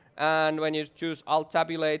 And when you choose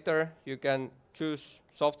Alt-Tabulator, you can choose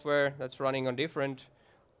software that's running on different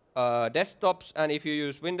desktops. And if you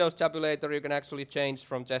use Windows Tabulator, you can actually change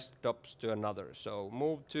from desktops to another. So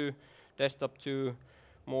move to desktop 2,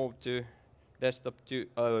 move to desktop 2,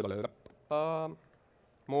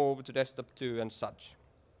 move to desktop 2 and such.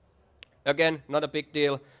 Again, not a big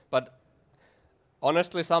deal, but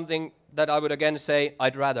honestly something that I would again say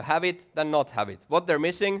I'd rather have it than not have it. What they're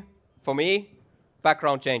missing, for me,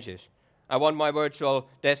 background changes. I want my virtual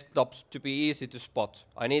desktops to be easy to spot.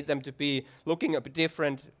 I need them to be looking a bit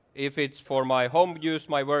different if it's for my home use,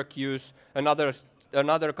 my work use, another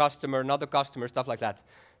customer, stuff like that.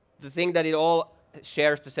 The thing that it all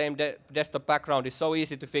shares the same desktop background is so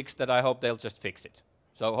easy to fix that I hope they'll just fix it.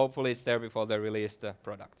 So hopefully it's there before they release the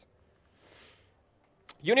product.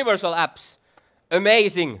 Universal apps.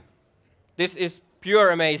 Amazing. This is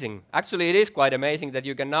pure amazing. Actually, it is quite amazing that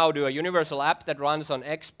you can now do a universal app that runs on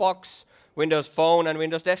Xbox, Windows Phone, and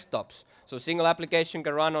Windows desktops. So single application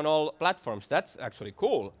can run on all platforms. That's actually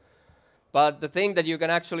cool. But the thing that you can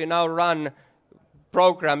actually now run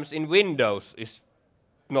programs in Windows is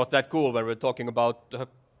not that cool when we're talking about a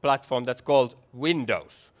platform that's called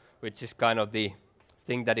Windows, which is kind of the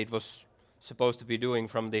thing that it was supposed to be doing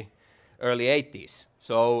from the early 80s.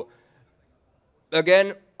 So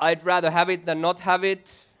again, I'd rather have it than not have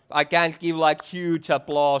it. I can't give like huge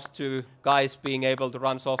applause to guys being able to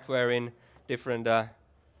run software in different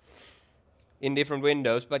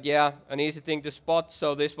windows, but yeah, an easy thing to spot.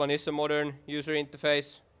 So this one is a modern user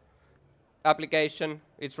interface application.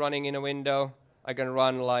 It's running in a window. I can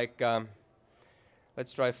run like,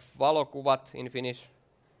 let's try valokuvat in Finnish,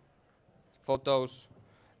 photos.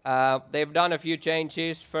 They've done a few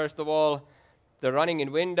changes. First of all, they're running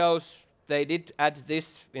in Windows. They did add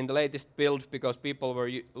this in the latest build because people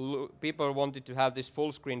wanted to have this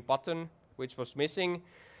full screen button, which was missing.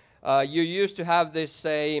 You used to have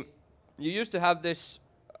this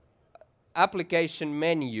application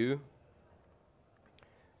menu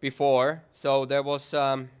before. So there was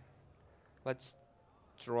let's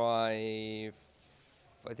try.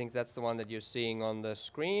 I think that's the one that you're seeing on the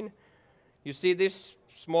screen. You see this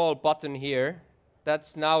small button here.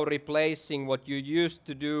 That's now replacing what you used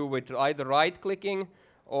to do with either right-clicking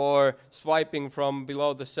or swiping from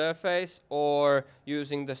below the surface or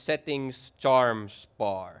using the settings charms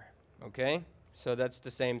bar. Okay, so that's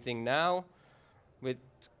the same thing now with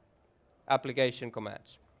application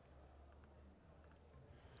commands.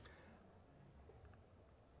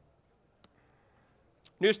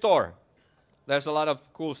 New store. There's a lot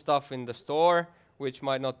of cool stuff in the store, which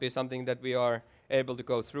might not be something that we are able to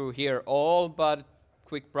go through here all, but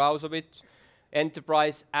quick browse of it.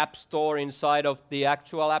 Enterprise App Store inside of the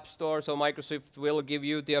actual App Store. So Microsoft will give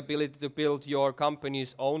you the ability to build your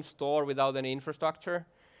company's own store without any infrastructure.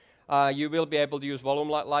 You will be able to use volume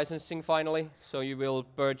licensing finally. So you will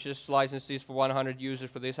purchase licenses for 100 users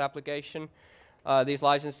for this application. These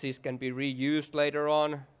licenses can be reused later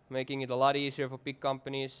on, making it a lot easier for big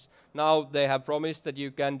companies. Now they have promised that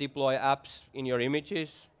you can deploy apps in your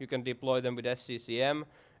images. You can deploy them with SCCM,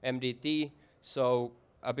 MDT, so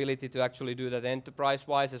ability to actually do that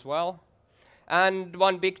enterprise-wise as well. And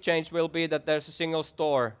one big change will be that there's a single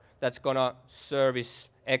store that's gonna service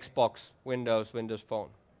Xbox, Windows, Windows Phone.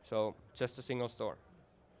 So just a single store.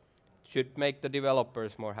 Should make the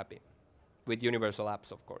developers more happy with universal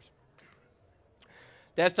apps, of course.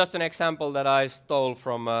 There's just an example that I stole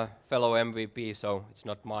from a fellow MVP, so it's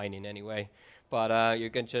not mine in any way. But you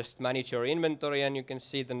can just manage your inventory and you can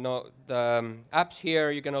see the apps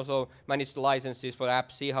here. You can also manage the licenses for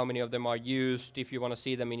apps, see how many of them are used, if you want to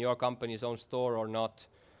see them in your company's own store or not.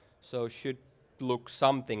 So should look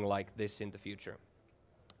something like this in the future.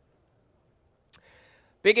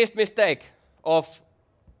 Biggest mistake of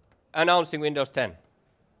announcing Windows 10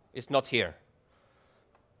 is not here.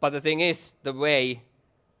 But the thing is, the way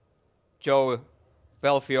Joe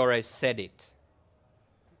Belfiore said it.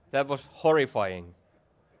 That was horrifying.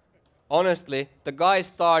 Honestly, the guy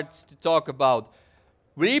starts to talk about,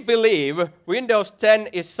 we believe Windows 10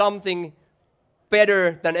 is something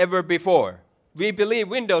better than ever before. we believe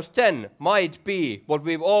Windows 10 might be what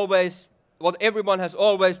everyone has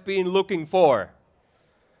always been looking for.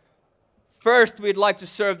 First, we'd like to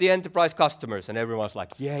serve the enterprise customers, and everyone's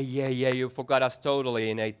like, yeah, you forgot us totally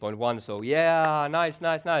in 8.1, so yeah, nice.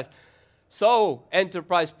 So,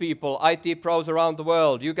 enterprise people, IT pros around the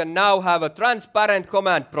world, you can now have a transparent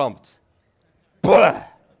command prompt. Blah!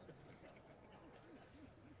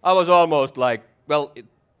 I was almost like, well,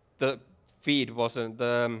 the feed wasn't,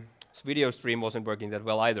 the video stream wasn't working that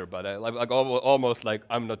well either, but almost like,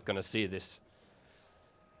 I'm not gonna see this.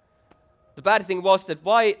 The bad thing was that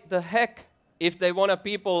why the heck, if they want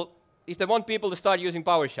people to start using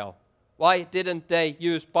PowerShell, why didn't they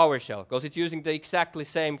use PowerShell? Because it's using the exactly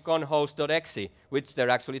same conhost.exe, which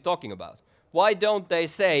they're actually talking about. Why don't they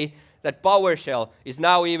say that PowerShell is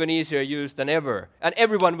now even easier used than ever, and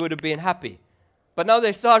everyone would have been happy? But now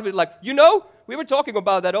they start with like, you know, we were talking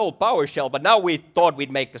about that old PowerShell, but now we thought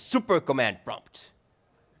we'd make a super command prompt.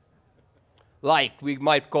 Like, we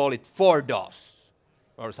might call it 4DOS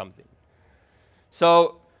or something.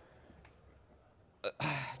 So,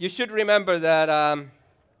 you should remember that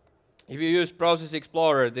if you use Process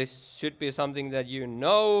Explorer, this should be something that you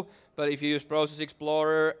know, but if you use Process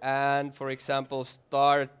Explorer and, for example,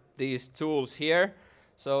 start these tools here,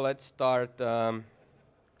 so let's start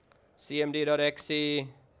cmd.exe,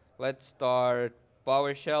 let's start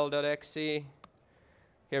PowerShell.exe,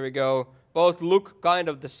 here we go. Both look kind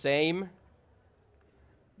of the same.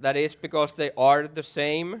 That is because they are the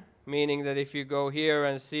same, meaning that if you go here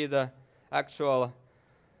and see the actual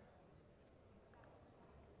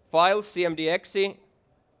file, cmd.exe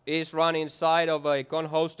is run inside of a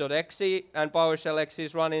conhost.exe, and PowerShell.exe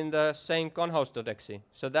is run in the same conhost.exe.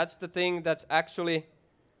 So that's the thing that's actually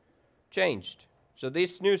changed. So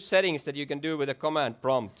these new settings that you can do with a command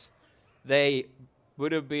prompt, they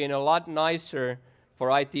would have been a lot nicer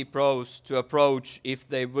for IT pros to approach if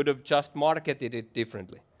they would have just marketed it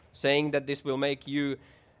differently, saying that this will make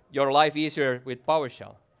your life easier with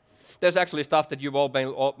PowerShell. There's actually stuff that you've all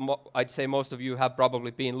been, I'd say most of you have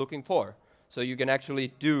probably been looking for. So you can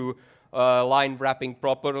actually do line wrapping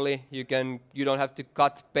properly. You don't have to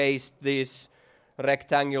paste these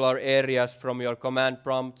rectangular areas from your command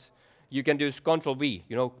prompt. You can do Control V,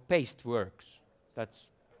 you know, paste works. That's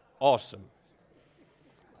awesome.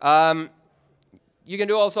 You can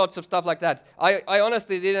do all sorts of stuff like that. I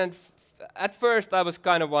honestly didn't, at first I was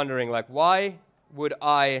kind of wondering, like, why would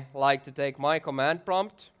I like to take my command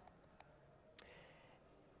prompt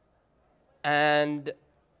and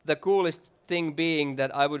the coolest thing being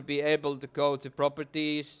that I would be able to go to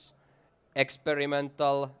properties,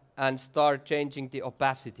 experimental, and start changing the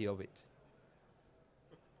opacity of it.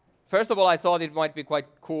 First of all, I thought it might be quite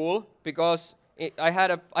cool because I had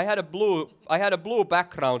a blue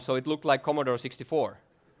background, so it looked like Commodore 64.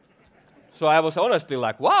 So I was honestly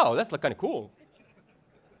like, wow, that's like kind of cool.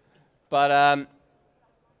 But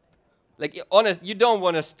you don't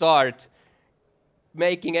want to start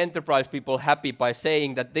making enterprise people happy by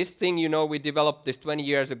saying that this thing, you know, we developed this 20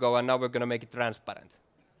 years ago and now we're going to make it transparent.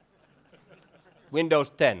 Windows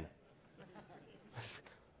 10.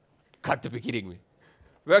 Got to be kidding me.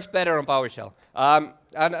 Works better on PowerShell. And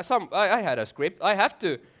I had a script.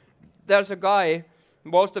 There's a guy,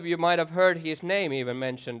 most of you might have heard his name even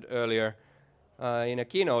mentioned earlier in a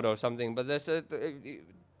keynote or something, but there's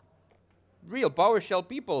real PowerShell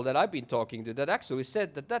people that I've been talking to that actually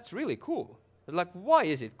said that that's really cool. Like, why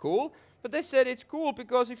is it cool? But they said it's cool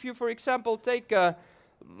because if you, for example, take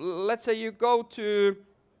let's say you go to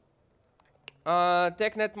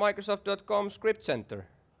technetmicrosoft.com script center.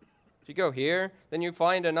 If you go here, then you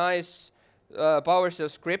find a nice PowerShell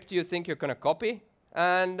script you think you're going to copy,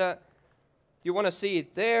 and you want to see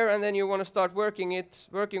it there, and then you want to start working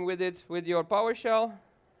with it with your PowerShell.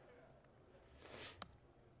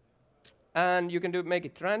 And you can make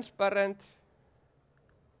it transparent,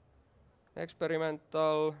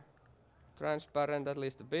 experimental, transparent at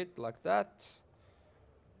least a bit, like that.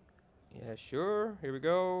 Yeah, sure, here we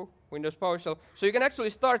go, Windows PowerShell. So you can actually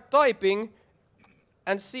start typing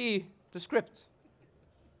and see the script.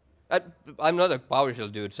 I'm not a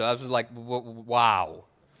PowerShell dude, so I was just like, wow.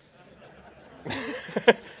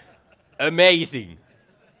 Amazing.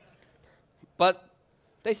 But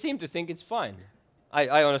they seem to think it's fine.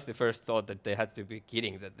 I honestly first thought that they had to be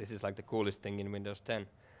kidding, that this is like the coolest thing in Windows 10.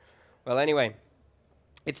 Well, anyway,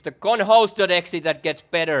 it's the conhost.exe that gets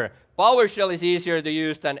better. PowerShell is easier to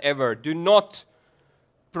use than ever. Do not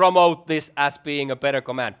promote this as being a better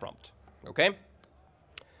command prompt, okay?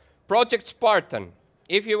 Project Spartan.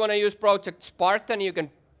 If you want to use Project Spartan, you can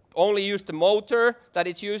only use the motor that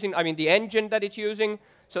it's using, I mean the engine that it's using.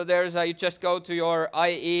 So there's you just go to your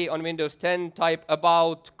IE on Windows 10, type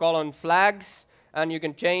about :flags, and you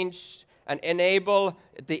can change and enable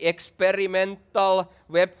the experimental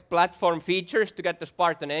web platform features to get the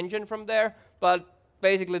Spartan engine from there. But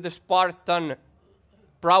basically the Spartan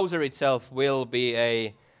browser itself will be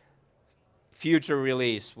a future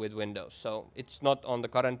release with Windows. So it's not on the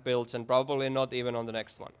current builds and probably not even on the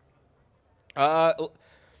next one.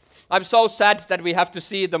 I'm so sad that we have to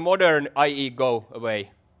see the modern IE go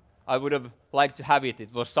away. I would have liked to have it.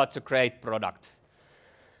 It was such a great product.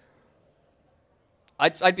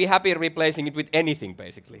 I'd be happy replacing it with anything,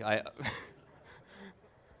 basically.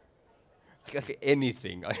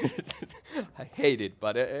 Anything. I hate it.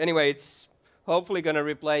 But anyway, it's hopefully going to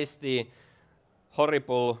replace the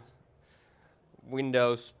horrible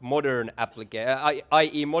Windows modern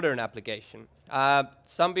IE modern application.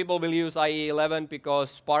 Some people will use IE 11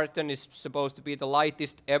 because Spartan is supposed to be the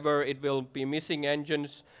lightest ever. It will be missing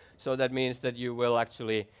engines, so that means that you will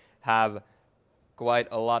actually have quite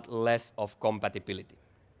a lot less of compatibility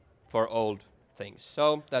for old things.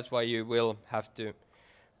 So that's why you will have to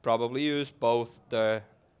probably use both the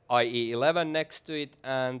IE 11 next to it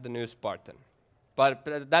and the new Spartan.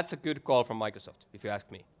 But that's a good call from Microsoft, if you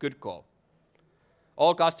ask me. Good call.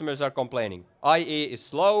 All customers are complaining. IE is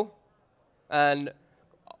slow, and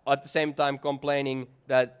at the same time complaining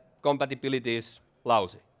that compatibility is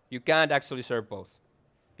lousy. You can't actually serve both.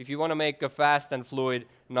 If you want to make a fast and fluid,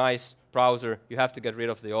 nice browser, you have to get rid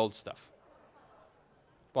of the old stuff.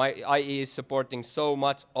 IE is supporting so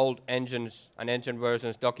much old engines and engine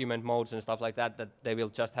versions, document modes and stuff like that, that they will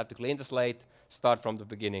just have to clean the slate, start from the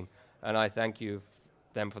beginning. And I thank you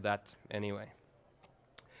them for that anyway.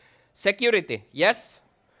 Security, yes,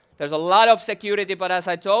 there's a lot of security, but as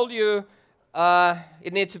I told you,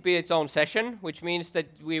 it needs to be its own session, which means that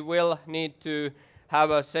we will need to have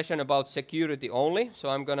a session about security only. So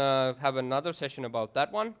I'm gonna have another session about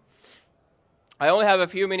that one. I only have a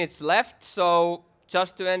few minutes left, so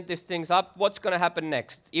just to end these things up, what's gonna happen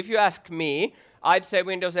next? If you ask me, I'd say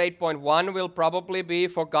Windows 8.1 will probably be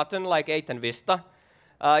forgotten like 8 and Vista.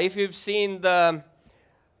 If you've seen the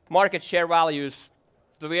market share values,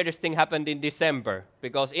 the weirdest thing happened in December,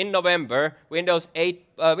 because in November, Windows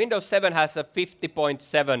 7 has a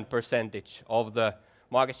 50.7% of the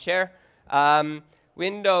market share.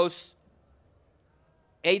 Windows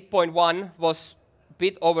 8.1 was a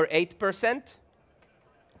bit over 8%.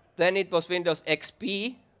 Then it was Windows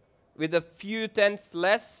XP with a few tenths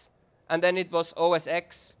less, and then it was OS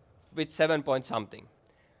X with 7 point something.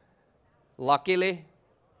 Luckily,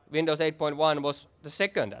 Windows 8.1 was the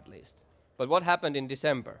second at least. But what happened in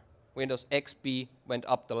December? Windows XP went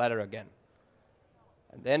up the ladder again.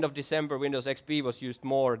 At the end of December, Windows XP was used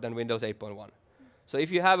more than Windows 8.1. So if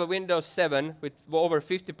you have a Windows 7 with over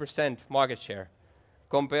 50% market share,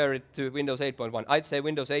 compare it to Windows 8.1, I'd say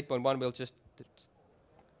Windows 8.1 will just...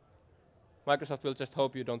 Microsoft will just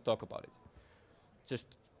hope you don't talk about it. Just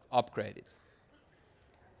upgrade it.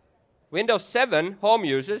 Windows 7 home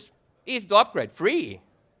users is to upgrade free.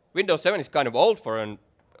 Windows 7 is kind of old for a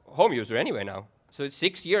home user anyway now. So it's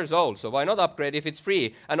 6 years old, so why not upgrade if it's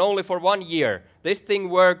free? And only for 1 year. This thing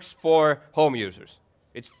works for home users.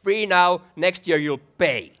 It's free now, next year you'll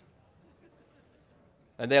pay.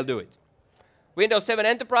 And they'll do it. Windows 7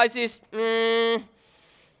 enterprises,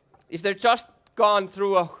 if they're just gone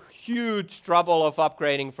through a huge trouble of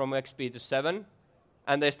upgrading from XP to 7,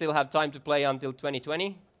 and they still have time to play until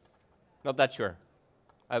 2020, not that sure.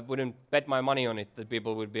 I wouldn't bet my money on it that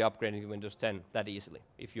people would be upgrading to Windows 10 that easily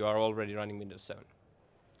if you are already running Windows 7.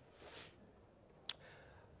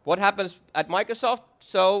 What happens at Microsoft?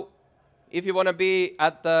 So if you want to be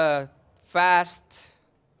at the fast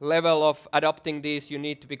level of adopting these, you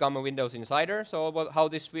need to become a Windows insider. So how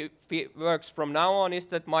this works from now on is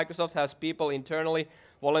that Microsoft has people internally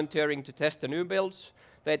volunteering to test the new builds.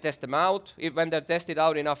 They test them out. When they're tested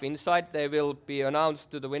out enough inside, they will be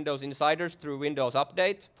announced to the Windows insiders through Windows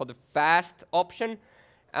Update for the fast option.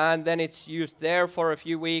 And then it's used there for a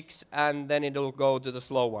few weeks, and then it'll go to the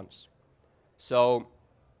slow ones. So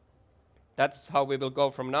that's how we will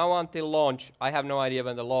go from now on till launch. I have no idea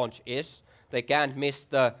when the launch is. They can't miss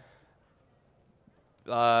the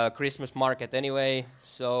Christmas market anyway.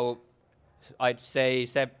 So I'd say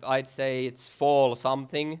it's fall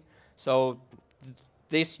something. So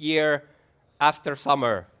this year, after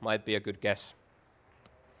summer, might be a good guess.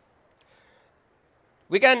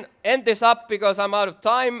 We can end this up because I'm out of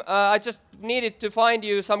time. I just needed to find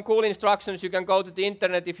you some cool instructions. You can go to the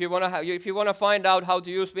internet if you want to find out how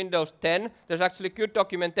to use Windows 10. There's actually good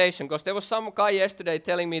documentation, because there was some guy yesterday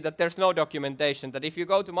telling me that there's no documentation, that if you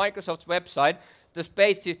go to Microsoft's website, the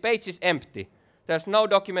page is empty. There's no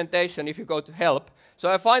documentation if you go to help.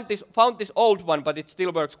 So I found this old one, but it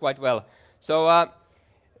still works quite well. So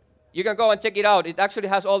you can go and check it out. It actually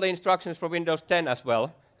has all the instructions for Windows 10 as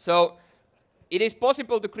well. So it is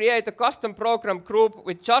possible to create a custom program group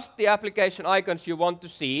with just the application icons you want to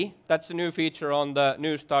see. That's a new feature on the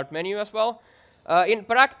new Start menu as well. In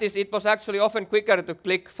practice, it was actually often quicker to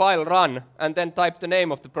click File Run and then type the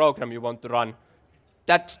name of the program you want to run.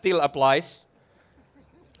 That still applies.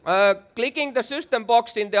 Clicking the system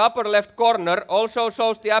box in the upper left corner also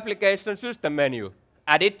shows the application system menu.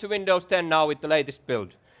 Added to Windows 10 now with the latest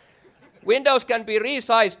build. Windows can be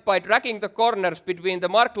resized by dragging the corners between the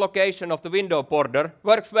marked location of the window border.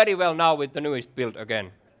 Works very well now with the newest build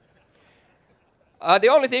again. The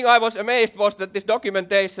only thing I was amazed was that this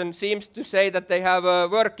documentation seems to say that they have a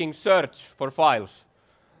working search for files.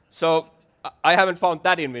 So I haven't found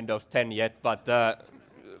that in Windows 10 yet, but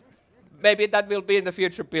maybe that will be in the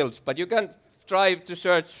future builds. But you can try to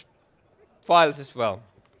search files as well.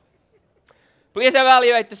 Please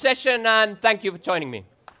evaluate the session, and thank you for joining me.